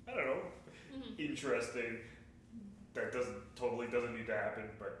 I don't know, interesting. That totally doesn't need to happen,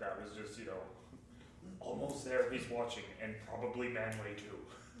 but that was just, almost there. He's watching, and probably Manwë too.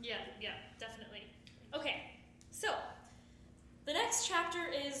 Yeah, definitely. Okay, so the next chapter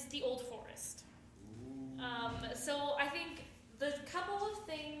is the Old Forest. So I think the couple of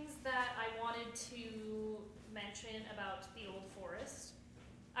things that I wanted to mention about the Old Forest,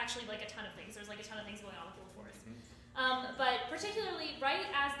 actually like a ton of things. There's like a ton of things going on with the Old Forest. But particularly right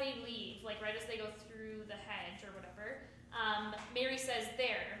as they leave, like right as they go through the hedge or whatever, Mary says,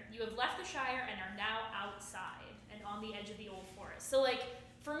 there, you have left the Shire and are now outside and on the edge of the Old Forest. So like,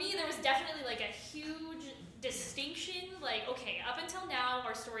 for me, there was definitely like a huge distinction. Like, okay, up until now,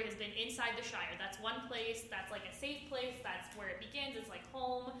 our story has been inside the Shire. That's one place, that's like a safe place, that's where it begins, it's like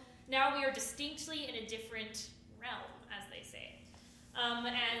home. Now we are distinctly in a different realm, as they say.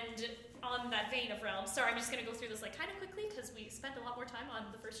 And on that vein of realms, sorry, I'm just going to go through this like kind of quickly because we spent a lot more time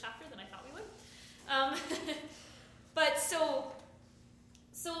on the first chapter than I thought we would. But so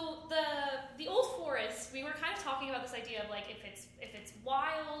the Old Forest, we were kind of talking about this idea of like if it's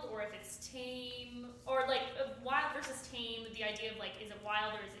wild or if it's tame, or like wild versus tame. The idea of like, is it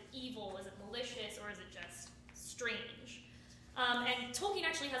wild or is it evil? Is it malicious or is it just strange? And Tolkien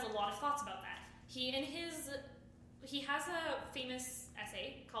actually has a lot of thoughts about that. He has a famous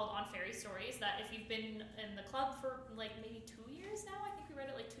essay called On Fairy Stories that if you've been in the club for like maybe 2 years now, I think we read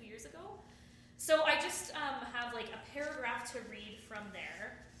it like 2 years ago. So I just have like a paragraph to read from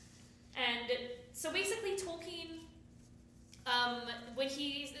there. And so basically Tolkien, when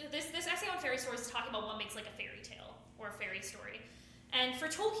this essay on fairy stories is talking about what makes like a fairy tale or a fairy story. And for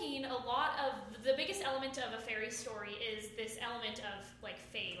Tolkien, the biggest element of a fairy story is this element of like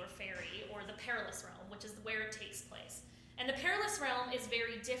fae or fairy or the perilous realm, which is where it takes place. And the perilous realm is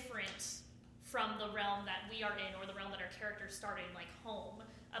very different from the realm that we are in or the realm that our characters started in, like home,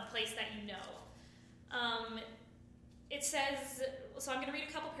 a place that you know. It says, so I'm going to read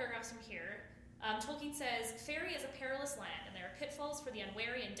a couple paragraphs from here. Tolkien says, "Fairy is a perilous land, and there are pitfalls for the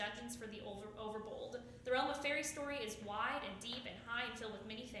unwary and dungeons for the overbold. The realm of fairy story is wide and deep and high and filled with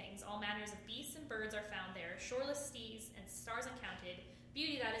many things. All manners of beasts and birds are found there, shoreless seas and stars uncounted,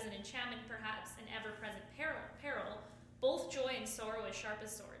 beauty that is an enchantment, perhaps an ever-present peril, both joy and sorrow as sharp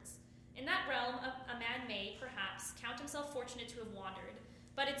as swords. In that realm, a man may, perhaps, count himself fortunate to have wandered,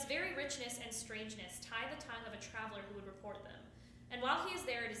 but its very richness and strangeness tie the tongue of a traveler who would report them. And while he is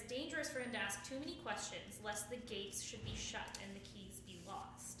there, it is dangerous for him to ask too many questions, lest the gates should be shut and the keys be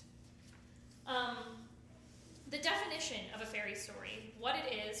lost." The definition of a fairy story, what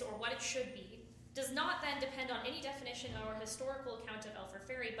it is or what it should be, does not then depend on any definition or historical account of elf or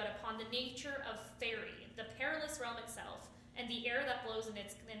fairy, but upon the nature of fairy, the perilous realm itself, and the air that blows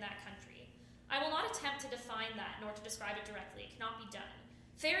in that country. I will not attempt to define that, nor to describe it directly. It cannot be done.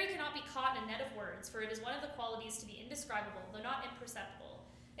 Fairy cannot be caught in a net of words, for it is one of the qualities to be indescribable, though not imperceptible.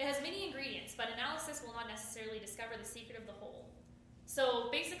 It has many ingredients, but analysis will not necessarily discover the secret of the whole. So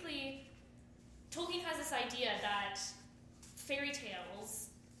basically, Tolkien has this idea that fairy tales,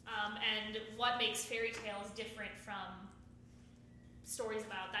 and what makes fairy tales different from stories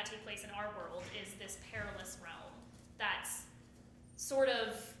that take place in our world, is this perilous realm that's sort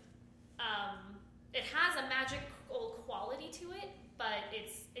of, it has a magical quality to it, but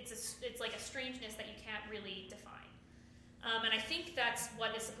it's like a strangeness that you can't really define. And I think that's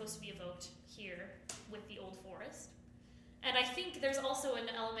what is supposed to be evoked here with the Old Forest. And I think there's also an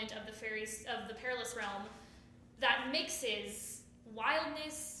element of the perilous realm that mixes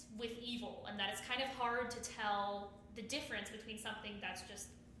wildness with evil, and that it's kind of hard to tell the difference between something that's just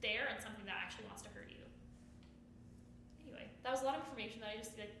there and something that actually wants to hurt you. Anyway, that was a lot of information that I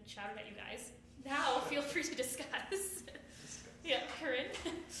just shouted at you guys. Now, feel free to discuss. Yeah, Corinne.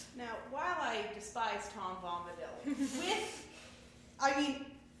 Now, while I despise Tom Bombadil,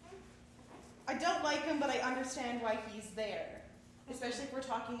 I don't like him, but I understand why he's there. Especially if we're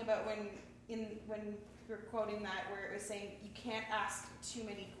talking about when you're quoting that, where it was saying you can't ask too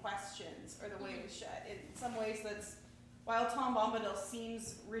many questions, or the way it was shut. In some ways, while Tom Bombadil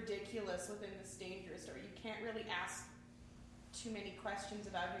seems ridiculous within this danger story, you can't really ask too many questions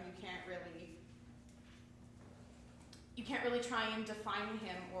about him. You can't really try and define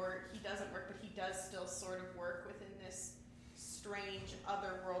him, or he doesn't work, but he does still sort of work within this strange,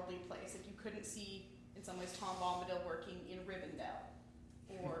 otherworldly place. Like, you couldn't see, in some ways, Tom Bombadil working in Rivendell,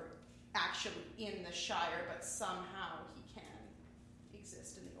 or actually in the Shire, but somehow he can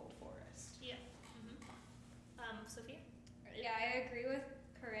exist in the Old Forest. Yeah. Sophia? Yeah, I agree with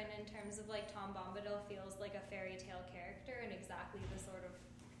Corinne in terms of, like, Tom Bombadil feels like a fairy tale character, and exactly the sort of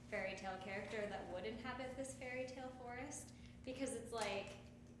fairy tale character that would inhabit this fairy tale forest, because it's like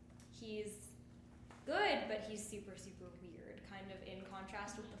he's good, but he's super, super weird, kind of in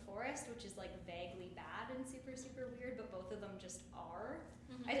contrast with the forest, which is like vaguely bad and super, super weird, but both of them just are.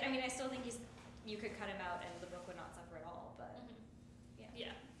 I still think you could cut him out and the book would not suffer at all, but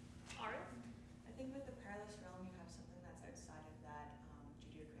yeah. Art? I think with the perilous realm, you have something that's outside of that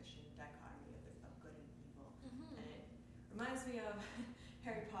Judeo-Christian dichotomy of good and evil, and it reminds me of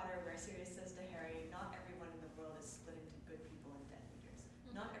Harry Potter, where Sirius says to Harry, not everyone in the world is split into good people and Death Eaters.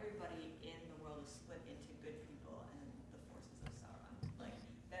 Not everybody in the world is split into good people and the forces of Sauron. Like,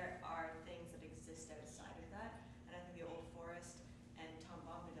 there are things that exist outside of that, and I think the Old Forest and Tom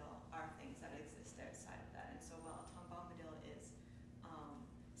Bombadil are things that exist outside of that. And so while Tom Bombadil is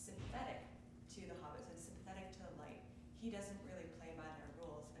sympathetic to the hobbits and sympathetic to the light, he doesn't really play by their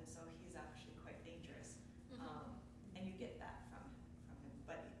rules, and so he's actually quite dangerous. And you get that from him.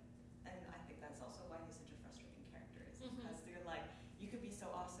 And I think that's also why he's such a frustrating character, is because you're like, you could be so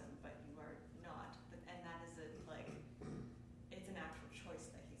awesome, but you are not. And that is it's an actual choice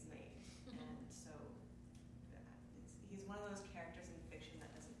that he's made. And so he's one of those characters in fiction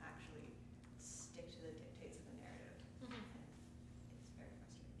that doesn't actually stick to the dictates of the narrative. And it's very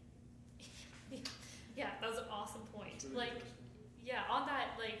frustrating to me. Yeah, that was an awesome point. On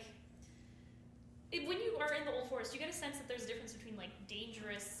that, when you are in the Old Forest, you get a sense that there's a difference between, like,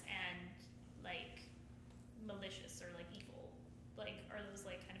 dangerous and, like, malicious or, like, evil. Like, are those,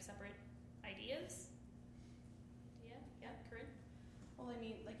 like, kind of separate ideas? Yeah, Corinne? Well,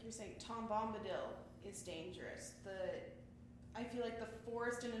 like you're saying, Tom Bombadil is dangerous. I feel like the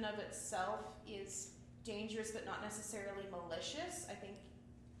forest in and of itself is dangerous but not necessarily malicious. I think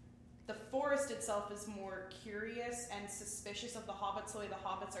the forest itself is more curious and suspicious of the hobbits, the way the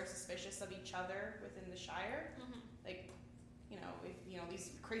hobbits are suspicious of each other within the Shire. Like, if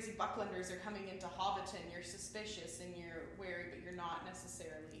these crazy Bucklanders are coming into Hobbiton, you're suspicious and you're wary, but you're not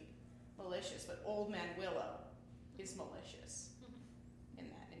necessarily malicious. But Old Man Willow is malicious in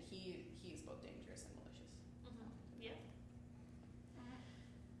that, and he is both dangerous and malicious. Yeah.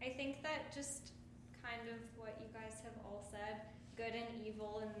 I think that just kind of what you guys have all said, good and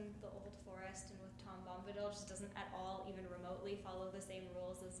evil in the Old Forest and with Tom Bombadil just doesn't at all even remotely follow the same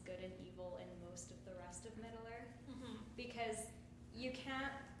rules as good and evil in most of the rest of Middle-earth. Because you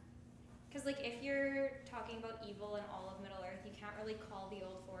can't, like if you're talking about evil in all of Middle-earth, you can't really call the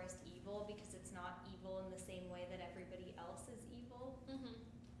Old Forest evil because it's not evil in the same way that everybody else is evil.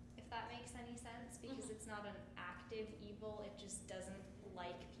 If that makes any sense, because it's not an active evil, it just doesn't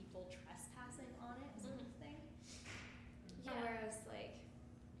like people trespassing on it sort of thing. Whereas like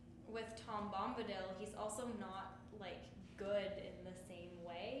with Tom Bombadil, he's also not like good in the same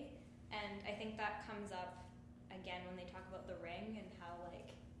way, and I think that comes up again when they talk about the ring and how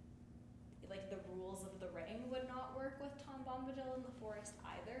like the rules of the ring would not work with Tom Bombadil in the forest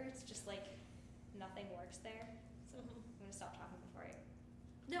either. It's just like nothing works there. So I'm gonna stop talking before I.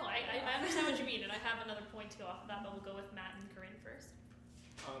 No, I understand what you mean, and I have another point to go off of that, but we'll go with Matt and Corinne first.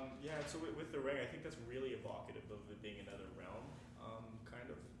 So with the ring, I think that's really evocative of it being another realm, kind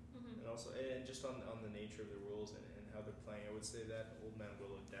of. And also, and just on the nature of the rules and how they're playing, I would say that Old Man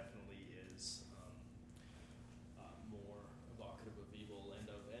Willow definitely is more evocative of evil and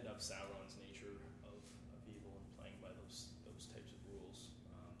of Sauron's nature of evil and playing by those types of rules.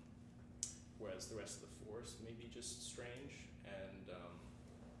 Whereas the rest of the forest may be just strange and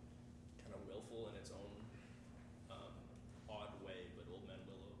kind of willful in its own odd way, but Old Man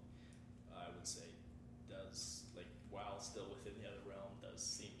Willow, I would say, does, like, while still within the other realm, does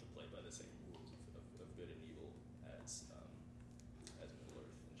seem to play by the same rules of good and evil as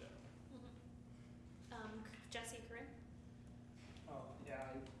Middle-earth in general. Jesse, Corinne? Oh,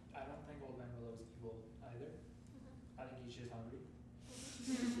 yeah, I don't think Old Man Willow is evil either. I think he's just hungry.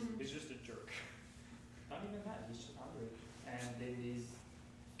 He's just a jerk. Not even that, he's just hungry. And he's...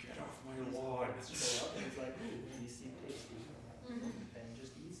 Get off my lawn! He's just up and he's like, ooh, these seem tasty. And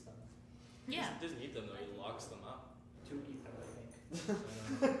just eats them. Yeah. He doesn't eat them though, he locks them up. To eat them, I think.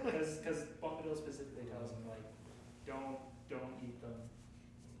 Because Bombadil specifically tells him, like, don't eat them.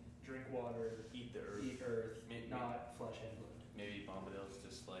 Drink water. Eat the earth. Eat earth, Maybe, not flesh and blood. Maybe Bombadil's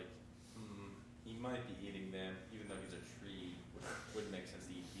just like, he might be eating them, even though he's a tree. Wouldn't make sense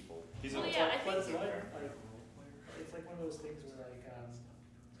to eat people. He's I think but it's like one of those things where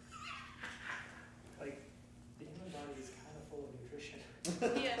like the human body is kind of full of nutrition.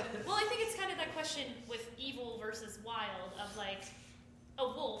 Yeah. Well, I think it's kind of that question with evil versus wild of like a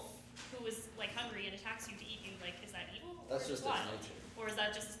wolf who is like hungry and attacks you to eat you. Like, is that evil? That's or just wild? its nature. Or is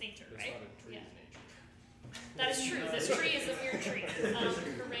that just its nature, It's right? not a tree's nature. That is true. This tree is a weird tree.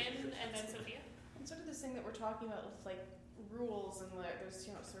 Corinne and then Sophia. And sort of this thing that we're talking about with like rules and there's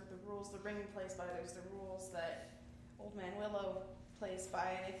sort of the rules the ring plays by, there's the rules that Old Man Willow plays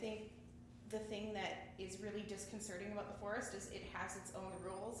by, and I think the thing that is really disconcerting about the forest is it has its own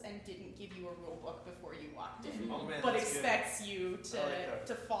rules and didn't give you a rule book before you walked in, but expects you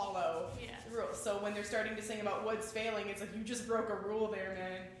to follow the rules. So when they're starting to sing about woods failing, it's like, you just broke a rule there,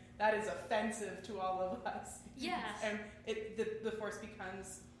 man. That is offensive to all of us. Yeah. And the forest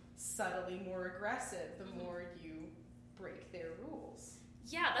becomes subtly more aggressive the more you break their rules.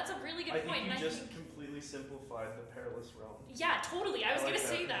 Yeah, that's a really good point. I think you just completely simplified the perilous realm. Yeah, totally. I was like going to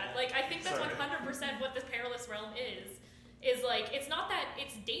say that. Like, I think that's 100% what the perilous realm is. Is like, it's not that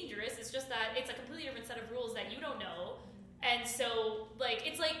it's dangerous, it's just that it's a completely different set of rules that you don't know. And so, like,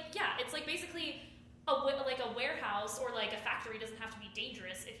 it's like basically a warehouse or like a factory doesn't have to be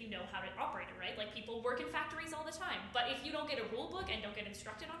dangerous if you know how to operate it, right? Like, people work in factories all the time. But if you don't get a rule book and don't get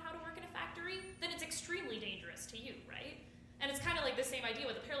instructed on how to work in a factory, then it's extremely dangerous to you, right? And it's kind of like the same idea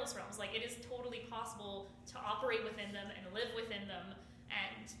with the perilous realms. Like, it is totally possible to operate within them and live within them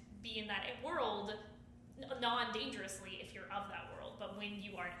and be in that world non-dangerously if you're of that world. But when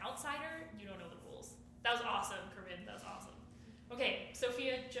you are an outsider, you don't know the rules. That was awesome, Corinne. That was awesome. Okay,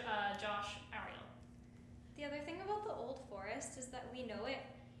 Sophia, Josh, Ariel. The other thing about the Old Forest is that we know it,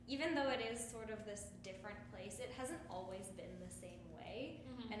 even though it is sort of this different place, it hasn't always been the same way,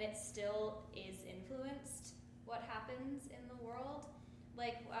 and it still is influenced what happens in the world.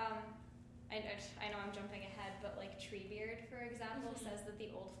 Like, I know I'm jumping ahead, but like Treebeard, for example, says that the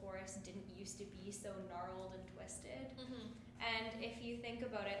Old Forest didn't used to be so gnarled and twisted. And if you think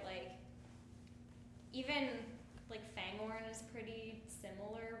about it, like, even like Fangorn is pretty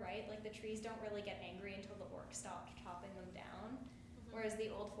similar, right? Like the trees don't really get angry until the orcs stopped chopping them down. Whereas the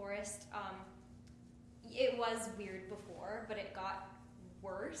Old Forest, it was weird before, but it got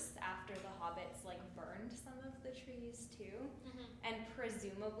worse after the hobbits like burned some of the trees too. And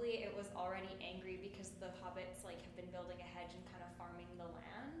presumably it was already angry because the hobbits like have been building a hedge and kind of farming the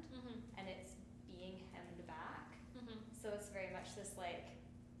land, and it's being hemmed back. So it's very much this like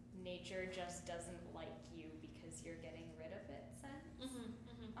nature just doesn't like you because you're getting rid of it sense.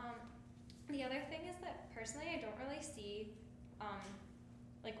 The other thing is that personally I don't really see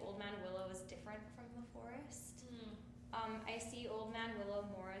like Old Man Willow is different from the forest. I see Old Man Willow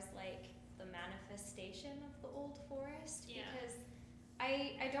more as like the manifestation of the Old Forest, because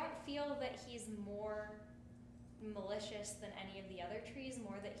I don't feel that he's more malicious than any of the other trees,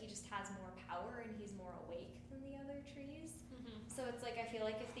 more that he just has more power and he's more awake than the other trees. So it's like I feel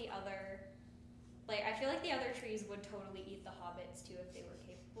like the other trees would totally eat the hobbits too if they were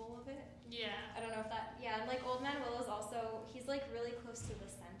capable of it. I don't know if that, and like Old Man Willow's also, he's like really close to the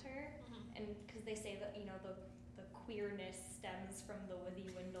center, and because they say that, you know, the queerness stems from the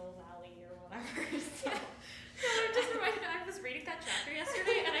Withywindle Valley or whatever. So it just reminded me, I was reading that chapter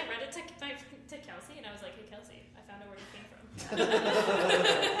yesterday and I read it to Kelsey and I was like, hey Kelsey, I found out where you came from.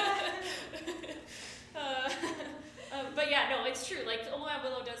 But yeah, no, it's true. Like Old Man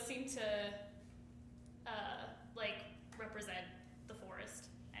Willow does seem to like represent the forest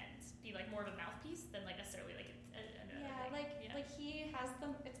and be like more of a mouthpiece than like necessarily like like he has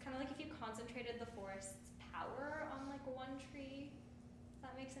them. It's kind of like if you concentrated the forest's power on like one tree. If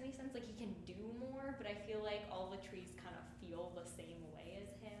that makes any sense. Like he can do more, but I feel like all the trees kind of feel the same way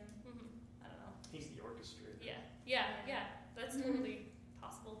as him. I don't know. He's the orchestrator. Yeah. That's totally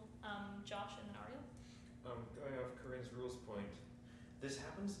possible. Josh and then Ariel. Going off Corinne's rules point, this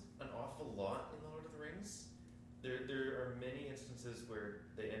happens an awful lot in The Lord of the Rings. There are many instances where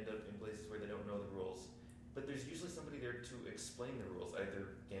they end up in places where they don't know the rules, but there's usually somebody there to explain the rules,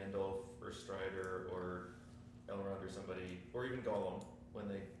 either Gandalf or Strider or Elrond or somebody, or even Gollum when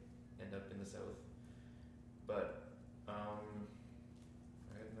they end up in the south. But I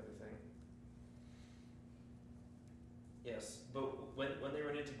had another thing. Yes, but when they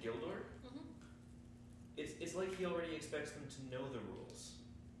run into Gildor, it's like he already expects them to know the rules.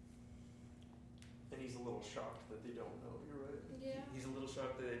 And he's a little shocked that they don't know, you're right. He's a little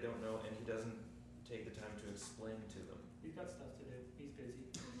shocked that they don't know, and he doesn't take the time to explain to them. He's got stuff to do. He's busy.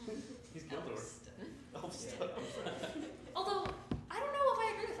 He's Gildor. Although, I don't know if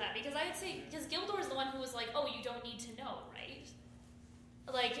I agree with that, because I'd say, because Gildor is the one who was like, oh, you don't need to know, right?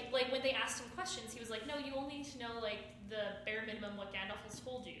 Like when they asked him questions, he was like, no, you only need to know like the bare minimum what Gandalf has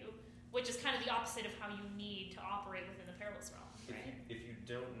told you, which is kind of the opposite of how you need to operate within the Perilous Realm, right? If you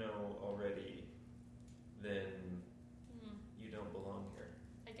don't know already, then you don't belong here.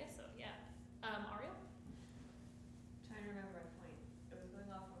 I guess so, yeah. Ariel? Trying to remember a point. It was going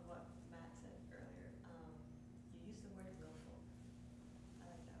off of what Matt said earlier. You used the word willful.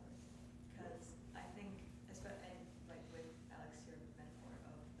 I like that word. Because I think, and like with Alex, your metaphor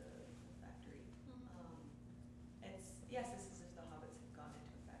of the factory, it's, yes, this is if the hobbits have gone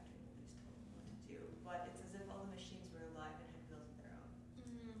into a factory and nobody's told them what to do, but it's as if all the machines were alive and had wills of their own.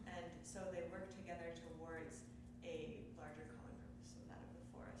 And so they work together towards a larger common purpose, so that of the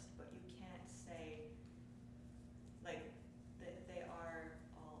forest. But you can't say, like, they are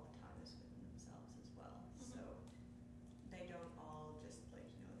all autonomous within themselves as well. So they don't all just, like,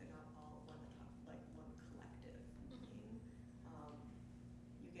 you know, they're not all one collective being.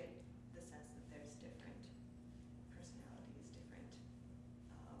 You get the sense that there's different personalities, different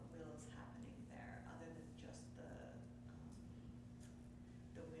wills happening there, other than just the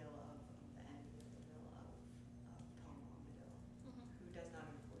will of the enemy, the will of Tom Bombadil, who does not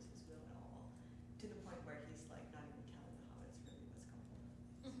impose his will at all, to the point where he's like not even telling the hobbits really what's going on.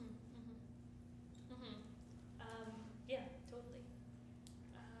 Yeah, totally.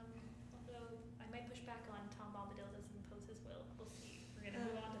 Although I might push back on Tom Bombadil doesn't impose his will. We'll see. We're gonna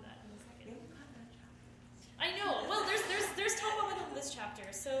move on to that in a second. I know. Well, there's Tom Bombadil in this chapter.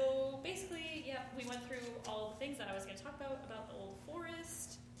 So basically, yeah, we went through all the things that I was going to talk about the Old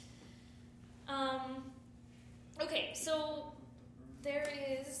Forest. Okay, so there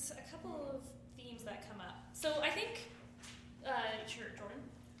is a couple of themes that come up. So I think, sure, Jordan.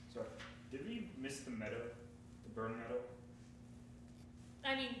 Sorry. Did we miss the meadow? The burn meadow?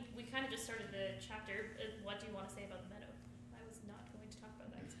 I mean, we kind of just started the chapter. What do you want to say about the meadow? I was not going to talk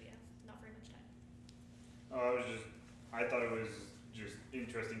about that because we have not very much time. I thought it was just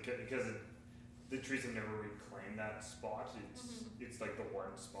interesting because the trees have never reclaimed that spot. It's like the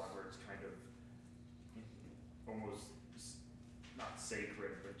one spot where it's kind of almost not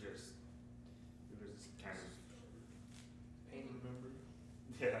sacred, but just it was kind of Pain remembered.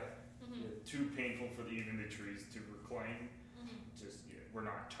 yeah, too painful for even the trees to reclaim. Just we're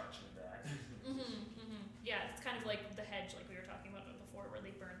not touching that. Yeah, it's kind of like the hedge, like we were talking about before, where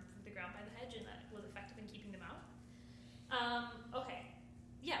they burned the ground by the hedge, and that was effective in keeping them out. Okay,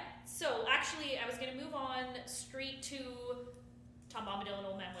 yeah. So actually, I was going to move on straight to Tom Bombadil and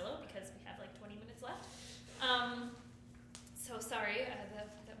Old Man Willow because we have like 20 minutes left. So sorry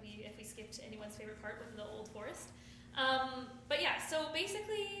that if we skipped anyone's favorite part with the Old Forest. But yeah, so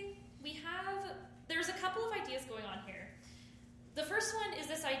basically there's a couple of ideas going on here. The first one is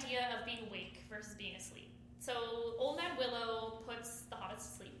this idea of being awake versus being asleep. So Old Man Willow puts the hobbits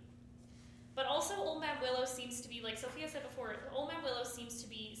to sleep. But also Old Man Willow seems to be, like Sophia said before, Old Man Willow seems to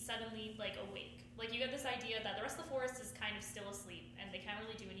be suddenly like awake. Like you get this idea that the rest of the forest is kind of still asleep and they can't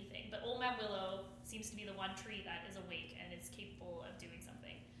really do anything. But Old Man Willow seems to be the one tree that is awake and is capable of doing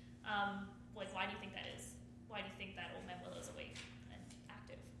something. Like why do you think that is? Why do you think that Old Man Willow is awake and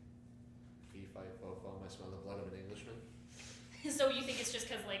active? Fee, fi, fo, fum, I smell the blood of an Englishman. So you think it's just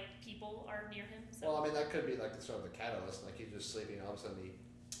because like people are near him? So. Well, I mean that could be like sort of the catalyst. Like he's just sleeping, all of a sudden he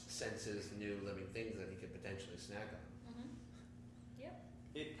senses new living things that he could potentially snack on. Yep.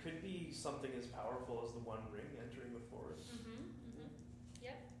 It could be something as powerful as the One Ring entering the forest.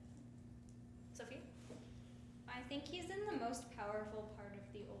 Yep. Sophie? I think he's in the most powerful part of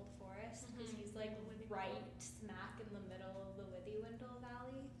the Old Forest because he's like right smack in the middle of the Withywindle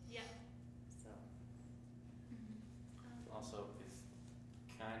Valley. Yeah. So. Also, it's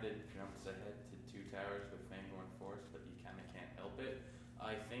kind of jumps ahead to Two Towers with Fangorn Forest, but you kind of can't help it.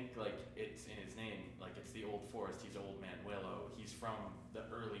 I think like it's in his name, like it's the Old Forest. He's Old Man Willow. He's from the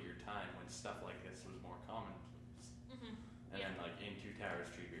earlier time when stuff like this was more commonplace. And then like in Two Towers,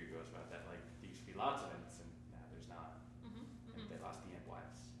 Treebeard goes about that like there used to be lots of ants and now there's not. And they lost the ant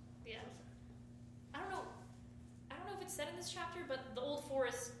wives. Yeah. I don't know if it's said in this chapter, but the Old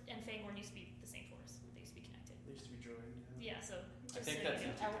Forest and Fangorn used to be the same forest. They used to be connected. They used to be joined. Yeah, so I think that's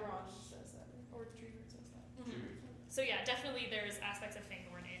Elrond says that, or Treebeard says that. So yeah, definitely there's aspects of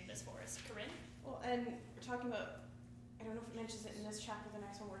Fangorn in this forest. Corinne? Well, and we're talking about, I don't know if it mentions it in this chapter, the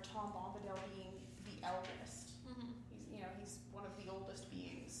next one, where Tom Bombadil being the eldest. He's one of the oldest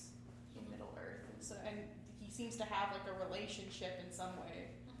beings in Middle Earth, and he seems to have like a relationship in some way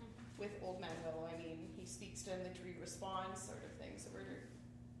with Old Man Willow. I mean, he speaks to him, the tree responds, sort of thing. So we're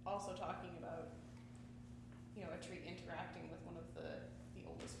also talking about, a tree interacting with one of the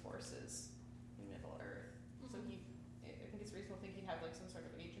oldest forces in Middle Earth. So I think it's reasonable to think he'd have like some sort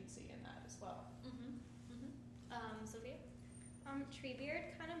of agency in that as well. Sophia?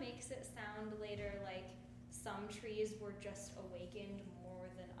 Treebeard kind of makes it sound later like some trees were just awakened more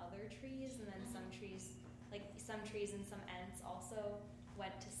than other trees, and then some trees and some ants also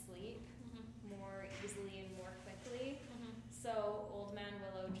went to sleep more easily and more quickly. So Old Man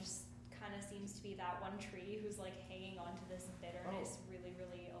Willow just kind of seems to be that one tree who's like hanging on to this bitterness really,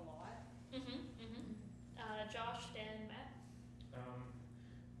 really a lot. Josh, Dan, Matt?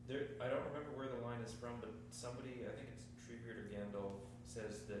 I don't remember where the line is from, but somebody, I think it's Treebeard or Gandalf,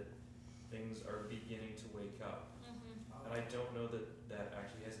 says that things are beginning to wake up. And I don't know that that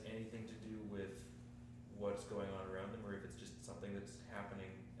actually has anything to do with what's going on around them, or if it's just something that's happening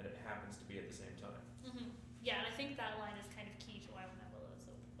and it happens to be at the same time. Yeah, and I think that line is kind of key to why Old Man Willow is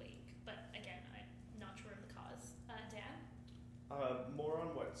awake. But again, I'm not sure of the cause. Dan? More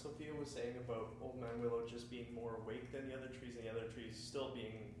on what Sophia was saying about Old Man Willow just being more awake than the other trees, and the other trees still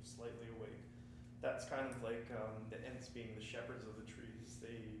being slightly awake. That's kind of like the ants being the shepherds of the trees.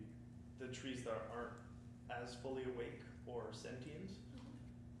 The trees that aren't as fully awake or sentient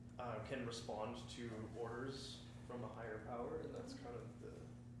can respond to orders from a higher power, and that's kind of the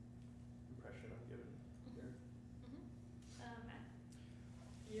impression I'm given here. Matt?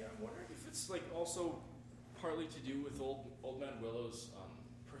 Yeah, I'm wondering if it's like also partly to do with Old Man Willow's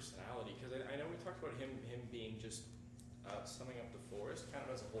personality, because I know we talked about him being just summing up the forest kind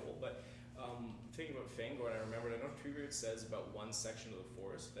of as a whole, but thinking about Fangorn, I remembered, I know Treebeard says about one section of the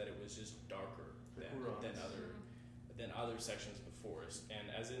forest that it was just darker than other sections of the forest,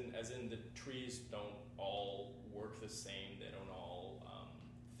 and as in the trees don't all work the same, they don't all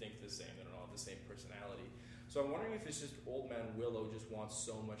think the same, they don't all have the same personality. So I'm wondering if it's just Old Man Willow just wants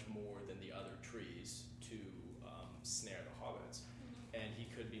so much more than the other trees to snare the hobbits, and he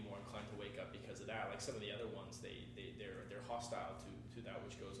could be more inclined to wake up because of that. Like some of the other ones, they're hostile to that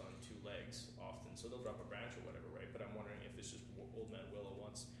which goes on two legs often, so they'll drop a branch or whatever, right? But I'm wondering if it's just Old Man Willow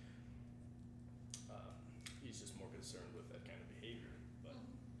wants, he's just more concerned with that kind of behavior, but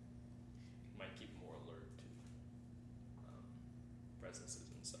might keep more alert too.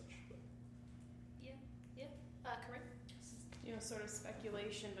 presences and such. But Yeah. Corinne? Sort of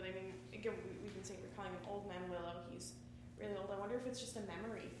speculation, but I mean, again, we've been saying we're calling him Old Man Willow. He's really old. I wonder if it's just a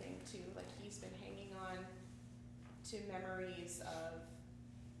memory thing too. Like he's been hanging on to memories of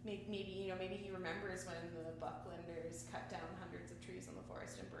maybe he remembers when the Bucklanders cut down hundreds of trees in the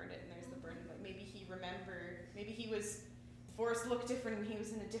forest and burned it, and there's the burning. Like maybe he remembered. Maybe the forest looked different, and he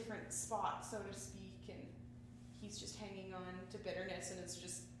was in a different spot, so to speak, and he's just hanging on to bitterness, and it's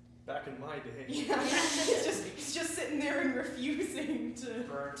just. Back in my day. Yeah, he's just sitting there and refusing to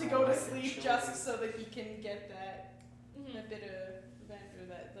go to sleep just so that he can get that bit of revenge or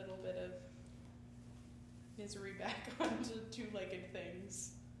that little bit of misery back onto two-legged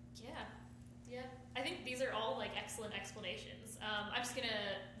things. Yeah. I think these are all like excellent explanations. I'm just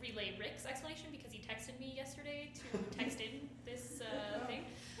gonna relay Rick's explanation because he texted me yesterday to text in this thing,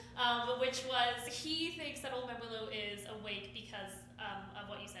 which was he thinks that Old Man Willow is awake because of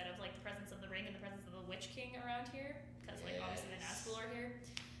what you said of like the presence of the ring and the presence of the Witch King around here, because like obviously the Nazgul are here.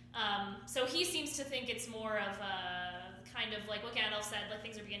 So he seems to think it's more of a kind of like what Gandalf said, like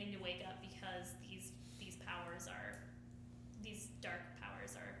things are beginning to wake up because these dark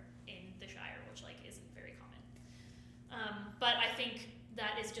powers are in the Shire, which like isn't very common. But I think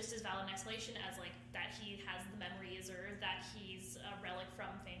that is just as valid an explanation as like that he has the memories or that he's a relic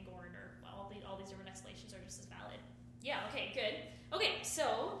from Fangorn, or well, all these different explanations are just as valid. Yeah, okay, good. Okay,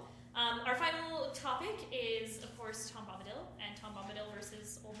 so our final topic is, of course, Tom Bombadil and Tom Bombadil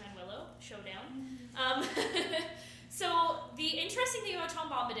versus Old Man Willow showdown. So the interesting thing about Tom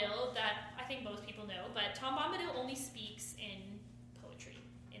Bombadil that I think most people know, but Tom Bombadil only speaks in poetry,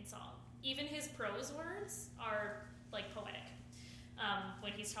 in song. Even his prose words are like poetic.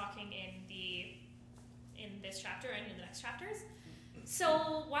 When he's talking in this chapter and in the next chapters.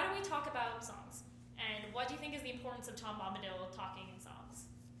 So why don't we talk about songs? And what do you think is the importance of Tom Bombadil talking in songs?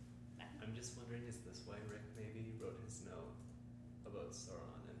 I'm just wondering, is this why Rick maybe wrote his note about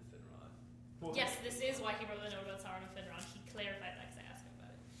Sauron and Finrod? Well, yes, this is why he wrote the note about Sauron and Finrod. He clarified that because I asked him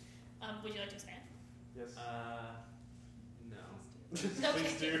about it. Would you like to expand? Yes. No. Okay.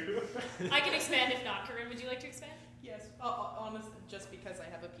 Please do. I can expand if not. Corinne, would you like to expand? Yes, honestly, just because I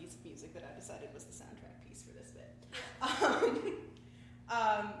have a piece of music that I decided was the soundtrack piece for this bit.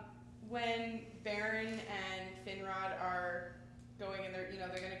 When Beren and Finrod are going and they're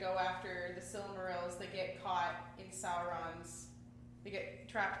going to go after the Silmarils, they get caught in they get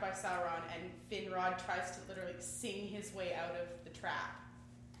trapped by Sauron, and Finrod tries to literally sing his way out of the trap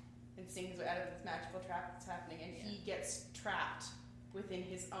and sing his way out of this magical trap that's happening, and he gets trapped within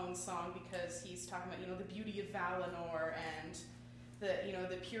his own song because he's talking about the beauty of Valinor and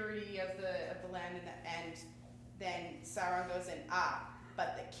the purity of the land, and then Sauron goes in,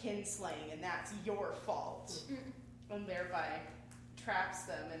 but the kinslaying, and that's your fault, and thereby traps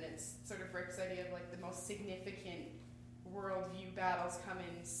them. And it's sort of Rick's idea of like the most significant worldview battles come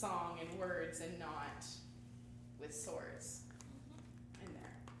in song and words and not with swords in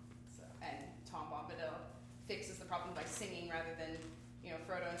there. So, and Tom Bombadil fixes the problem by singing rather than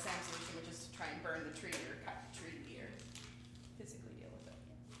Frodo and Sam's solution, which is to try and burn the tree or cut the tree or physically deal with it.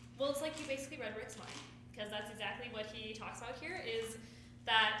 Well, it's like you basically read Rick's mind, because that's exactly what he talks about here, is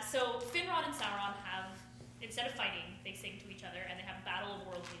that, so Finrod and Sauron have, instead of fighting, they sing to each other, and they have a battle of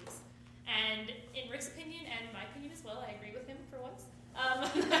worldviews. And in Rick's opinion, and my opinion as well, I agree with him for once. I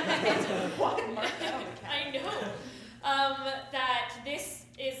know. That this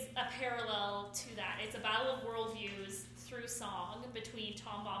is a parallel to that. It's a battle of worldviews through song between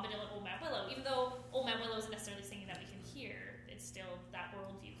Tom Bombadil and Old Man Willow. Even though Old Man Willow isn't necessarily singing that we can hear, it's still that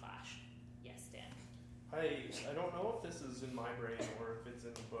worldview clash. Yes, Dan? I don't know if this is in my brain or if it's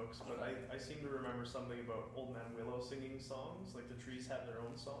in the books, but I seem to remember something about Old Man Willow singing songs, like the trees have their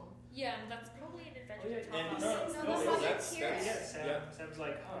own song. Yeah, that's probably an adventure. Sam's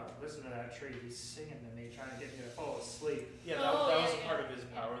like, listen to that tree, he's singing to me, trying to get me to fall asleep. Yeah, that was part of his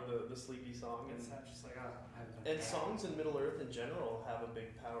power, the sleepy song. And Sam's just like, and songs in Middle Earth in general have a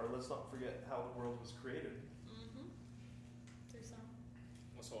big power. Let's not forget how the world was created. Through song.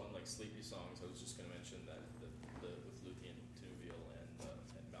 Also on like sleepy songs, I was just going to mention that with Luthien, Tinuviel, and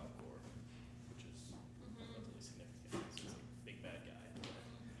Malcor, which is relatively significant. He's a big bad guy.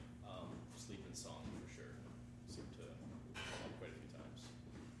 Sleeping song for sure. Seemed to come up quite a few times.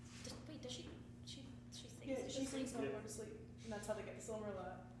 Wait, does she sings? Yeah, she sings don't go to sleep, and that's how they get the Silmaril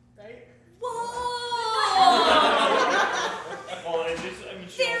out, right? Whoa! Well, and this, I mean,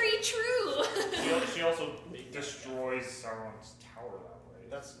 very true. She also destroys Sauron's tower that way.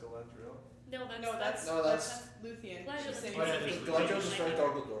 That's Galadriel. No, that's Luthien. Galadriel She sings. Galadriel destroyed Dol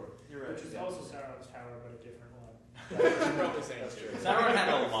Guldur. You're right. Which is also Sauron's tower, but a different one. I'm probably saying too. Sauron had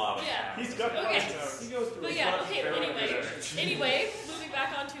a lot of Yeah. powers. He's got Okay. powers. He goes through But his yeah, life okay, very anyway, moving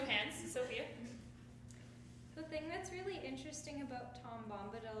back on two hands, Sophia. The thing that's really interesting about Tom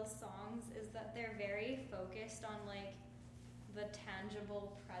Bombadil's songs is that they're very focused on like the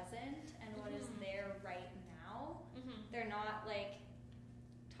tangible present and what is there right now. They're not like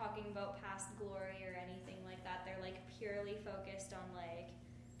talking about past glory or anything like that. They're like purely focused on like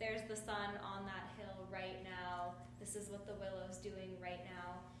there's the sun on that hill right now. This is what the willow's doing right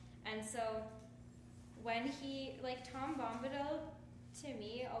now. And so when he like Tom Bombadil to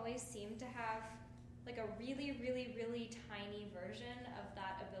me always seemed to have like a really, really, really tiny version of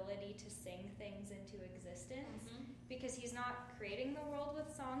that ability to sing things into existence because he's not creating the world with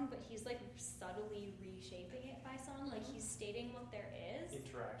song, but he's like subtly reshaping it by song. Like he's stating what there is,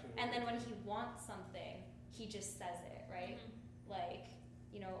 interacting and with then it. when he wants something, he just says it, right? Like,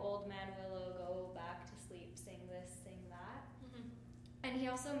 you know, Old Man Willow, go back to sleep, sing this, sing that. And he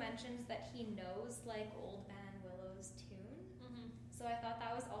also mentions that he knows like Old Man Willow's tune. So I thought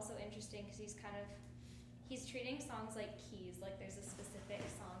that was also interesting because he's treating songs like keys, like there's a specific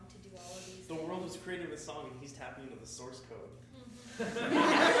song to do all of these The things. world was created with song, and he's tapping into the source code. So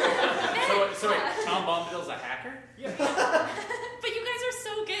wait, Tom Bombadil's a hacker? Yeah. But you guys are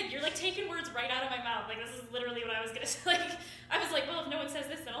so good. You're like taking words right out of my mouth. Like this is literally what I was gonna say. Like I was like, well, if no one says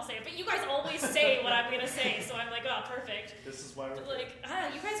this, then I'll say it. But you guys always say what I'm gonna say, so I'm like, oh, perfect. This is why we're Like,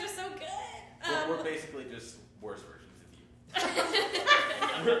 you guys are so good. We're basically just worse versions of you.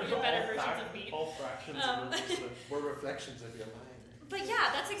 No, you're better versions of me. All fractions of it. We're reflections of your mind. But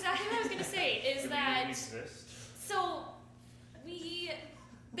yeah, that's exactly what I was gonna say. Is Do we that even exist? so?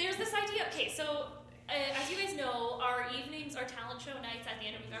 There's this idea. Okay, so as you guys know, our evenings, our talent show nights at the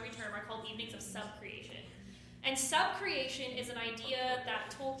end of every term are called evenings of sub-creation. And sub-creation is an idea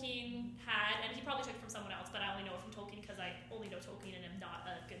that Tolkien had, and he probably took it from someone else, but I only know it from Tolkien because I only know Tolkien and am not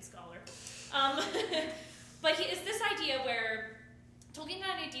a good scholar. But it's this idea where Tolkien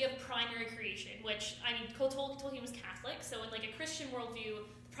had an idea of primary creation, which, I mean, Tolkien was Catholic, so in like a Christian worldview,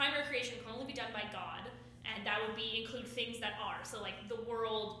 primary creation can only be done by God, and that would include things that are, so like the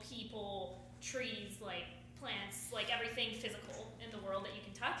world, people, trees, like plants, like everything physical in the world that you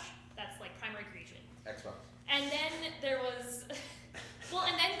can touch, that's like primary creation. Xbox. And then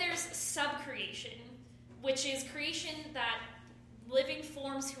there's sub-creation, which is creation that living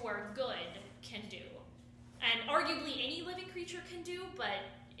forms who are good can do. And arguably any living creature can do, but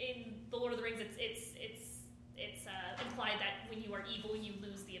in The Lord of the Rings, it's implied that when you are evil, you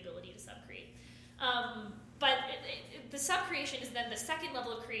lose the ability to sub-create. But the sub-creation is then the second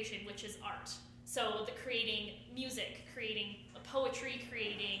level of creation, which is art. So the creating music, creating poetry,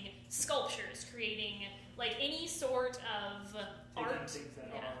 creating sculptures, creating like any sort of art. Taking things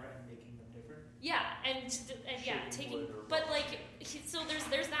that are and making them different. Yeah, and yeah, taking, but like, so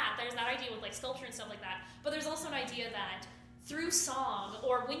there's that idea with like sculpture and stuff like that. But there's also an idea that through song,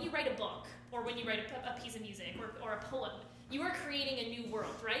 or when you write a book, or when you write a piece of music, or a poem, you are creating a new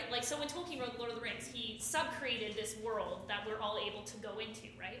world, right? Like, so when Tolkien wrote Lord of the Rings, he sub-created this world that we're all able to go into,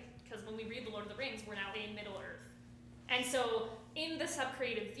 right? Because when we read the Lord of the Rings, we're now in Middle Earth. And so in the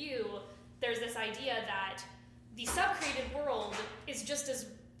sub-creative view, there's this idea that the sub-created world is just as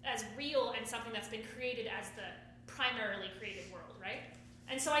real and something that's been created as the primarily created world, right?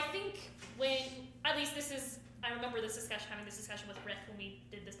 And so I think when, at least I remember having this discussion with Rick when we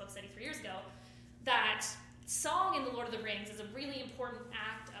did this book study 3 years ago, that song in The Lord of the Rings is a really important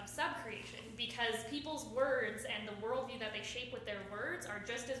act of sub-creation because people's words and the worldview that they shape with their words are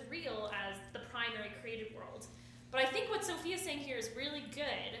just as real as the primary created world. But I think what Sophia's saying here is really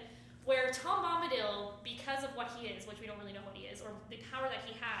good, where Tom Bombadil, because of what he is, which we don't really know what he is, or the power that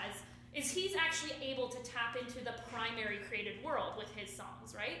he has, is he's actually able to tap into the primary created world with his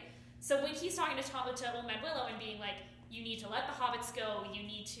songs, right? So when he's talking to Old Man Willow and being like, you need to let the hobbits go, you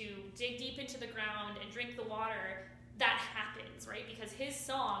need to dig deep into the ground and drink the water, that happens, right? Because his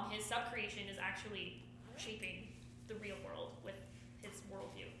song, his sub-creation, is actually shaping the real world with his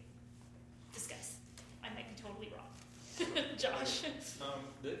worldview. Discuss. I might be totally wrong. Josh.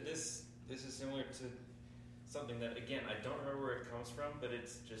 This is similar to something that, again, I don't remember where it comes from, but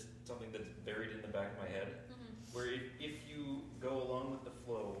it's just something that's buried in the back of my head. Where if you go along with the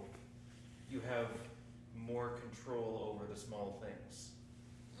flow, you have more control over the small things.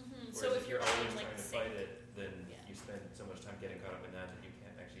 So if you're always like trying to fight it, then you spend so much time getting caught up in that you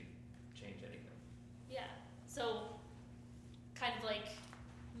can't actually change anything. Yeah. So kind of like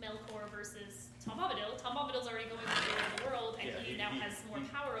Melkor versus Tom Bombadil. Tom Bombadil's already going through the world, and he now has more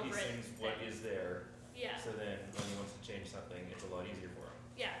power over it. He sings what is there. Yeah. So then when he wants to change something, it's a lot easier for him.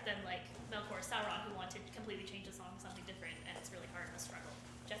 than like Melkor or Sauron, who want to completely change the song to something different, and it's really hard and a struggle.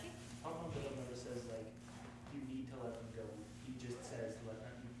 Jesse? Tom Bombadil never says like you need to let them go. He just says let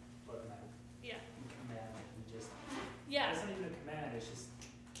them out. Yeah. You command it. He just. Yeah. It's not even a command. It's just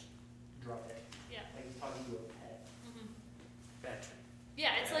drop it. Yeah. Like he's talking to a pet. Veteran.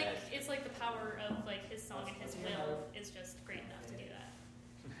 Yeah, it's like the power of like his song and his will is just great enough to do that.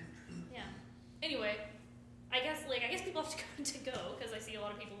 Yeah. Anyway, I guess people have to go because I see a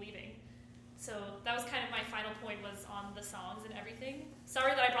lot of people leaving. So that was kind of my final point was on the songs and everything.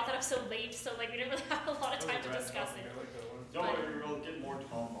 Sorry that I brought that up so late, so like we didn't really have a lot of time to discuss it. Don't worry, we'll get more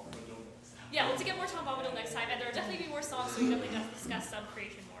Tom Bombadil next time. Yeah, we'll get more Tom Bombadil next time, and there will definitely be more songs, so we can definitely discuss sub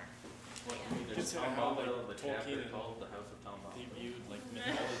creation more. Well, yeah. There's Tom Bombadil, the chapter called The House of Tom Bombadil. They viewed like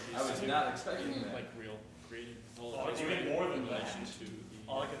mythology. I was not expecting that. Like real creating Oh, it's even more than that. to the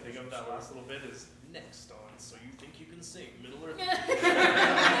All I can think of that last little bit is next on So You Think You Can Sing, Middle Earth.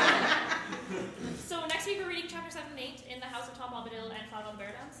 So next week we're reading chapter 7 and 8 in the House of Tom Bombadil and Cloud on the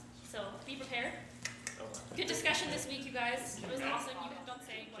Bear Downs. So be prepared. Good discussion this week, you guys. It was awesome.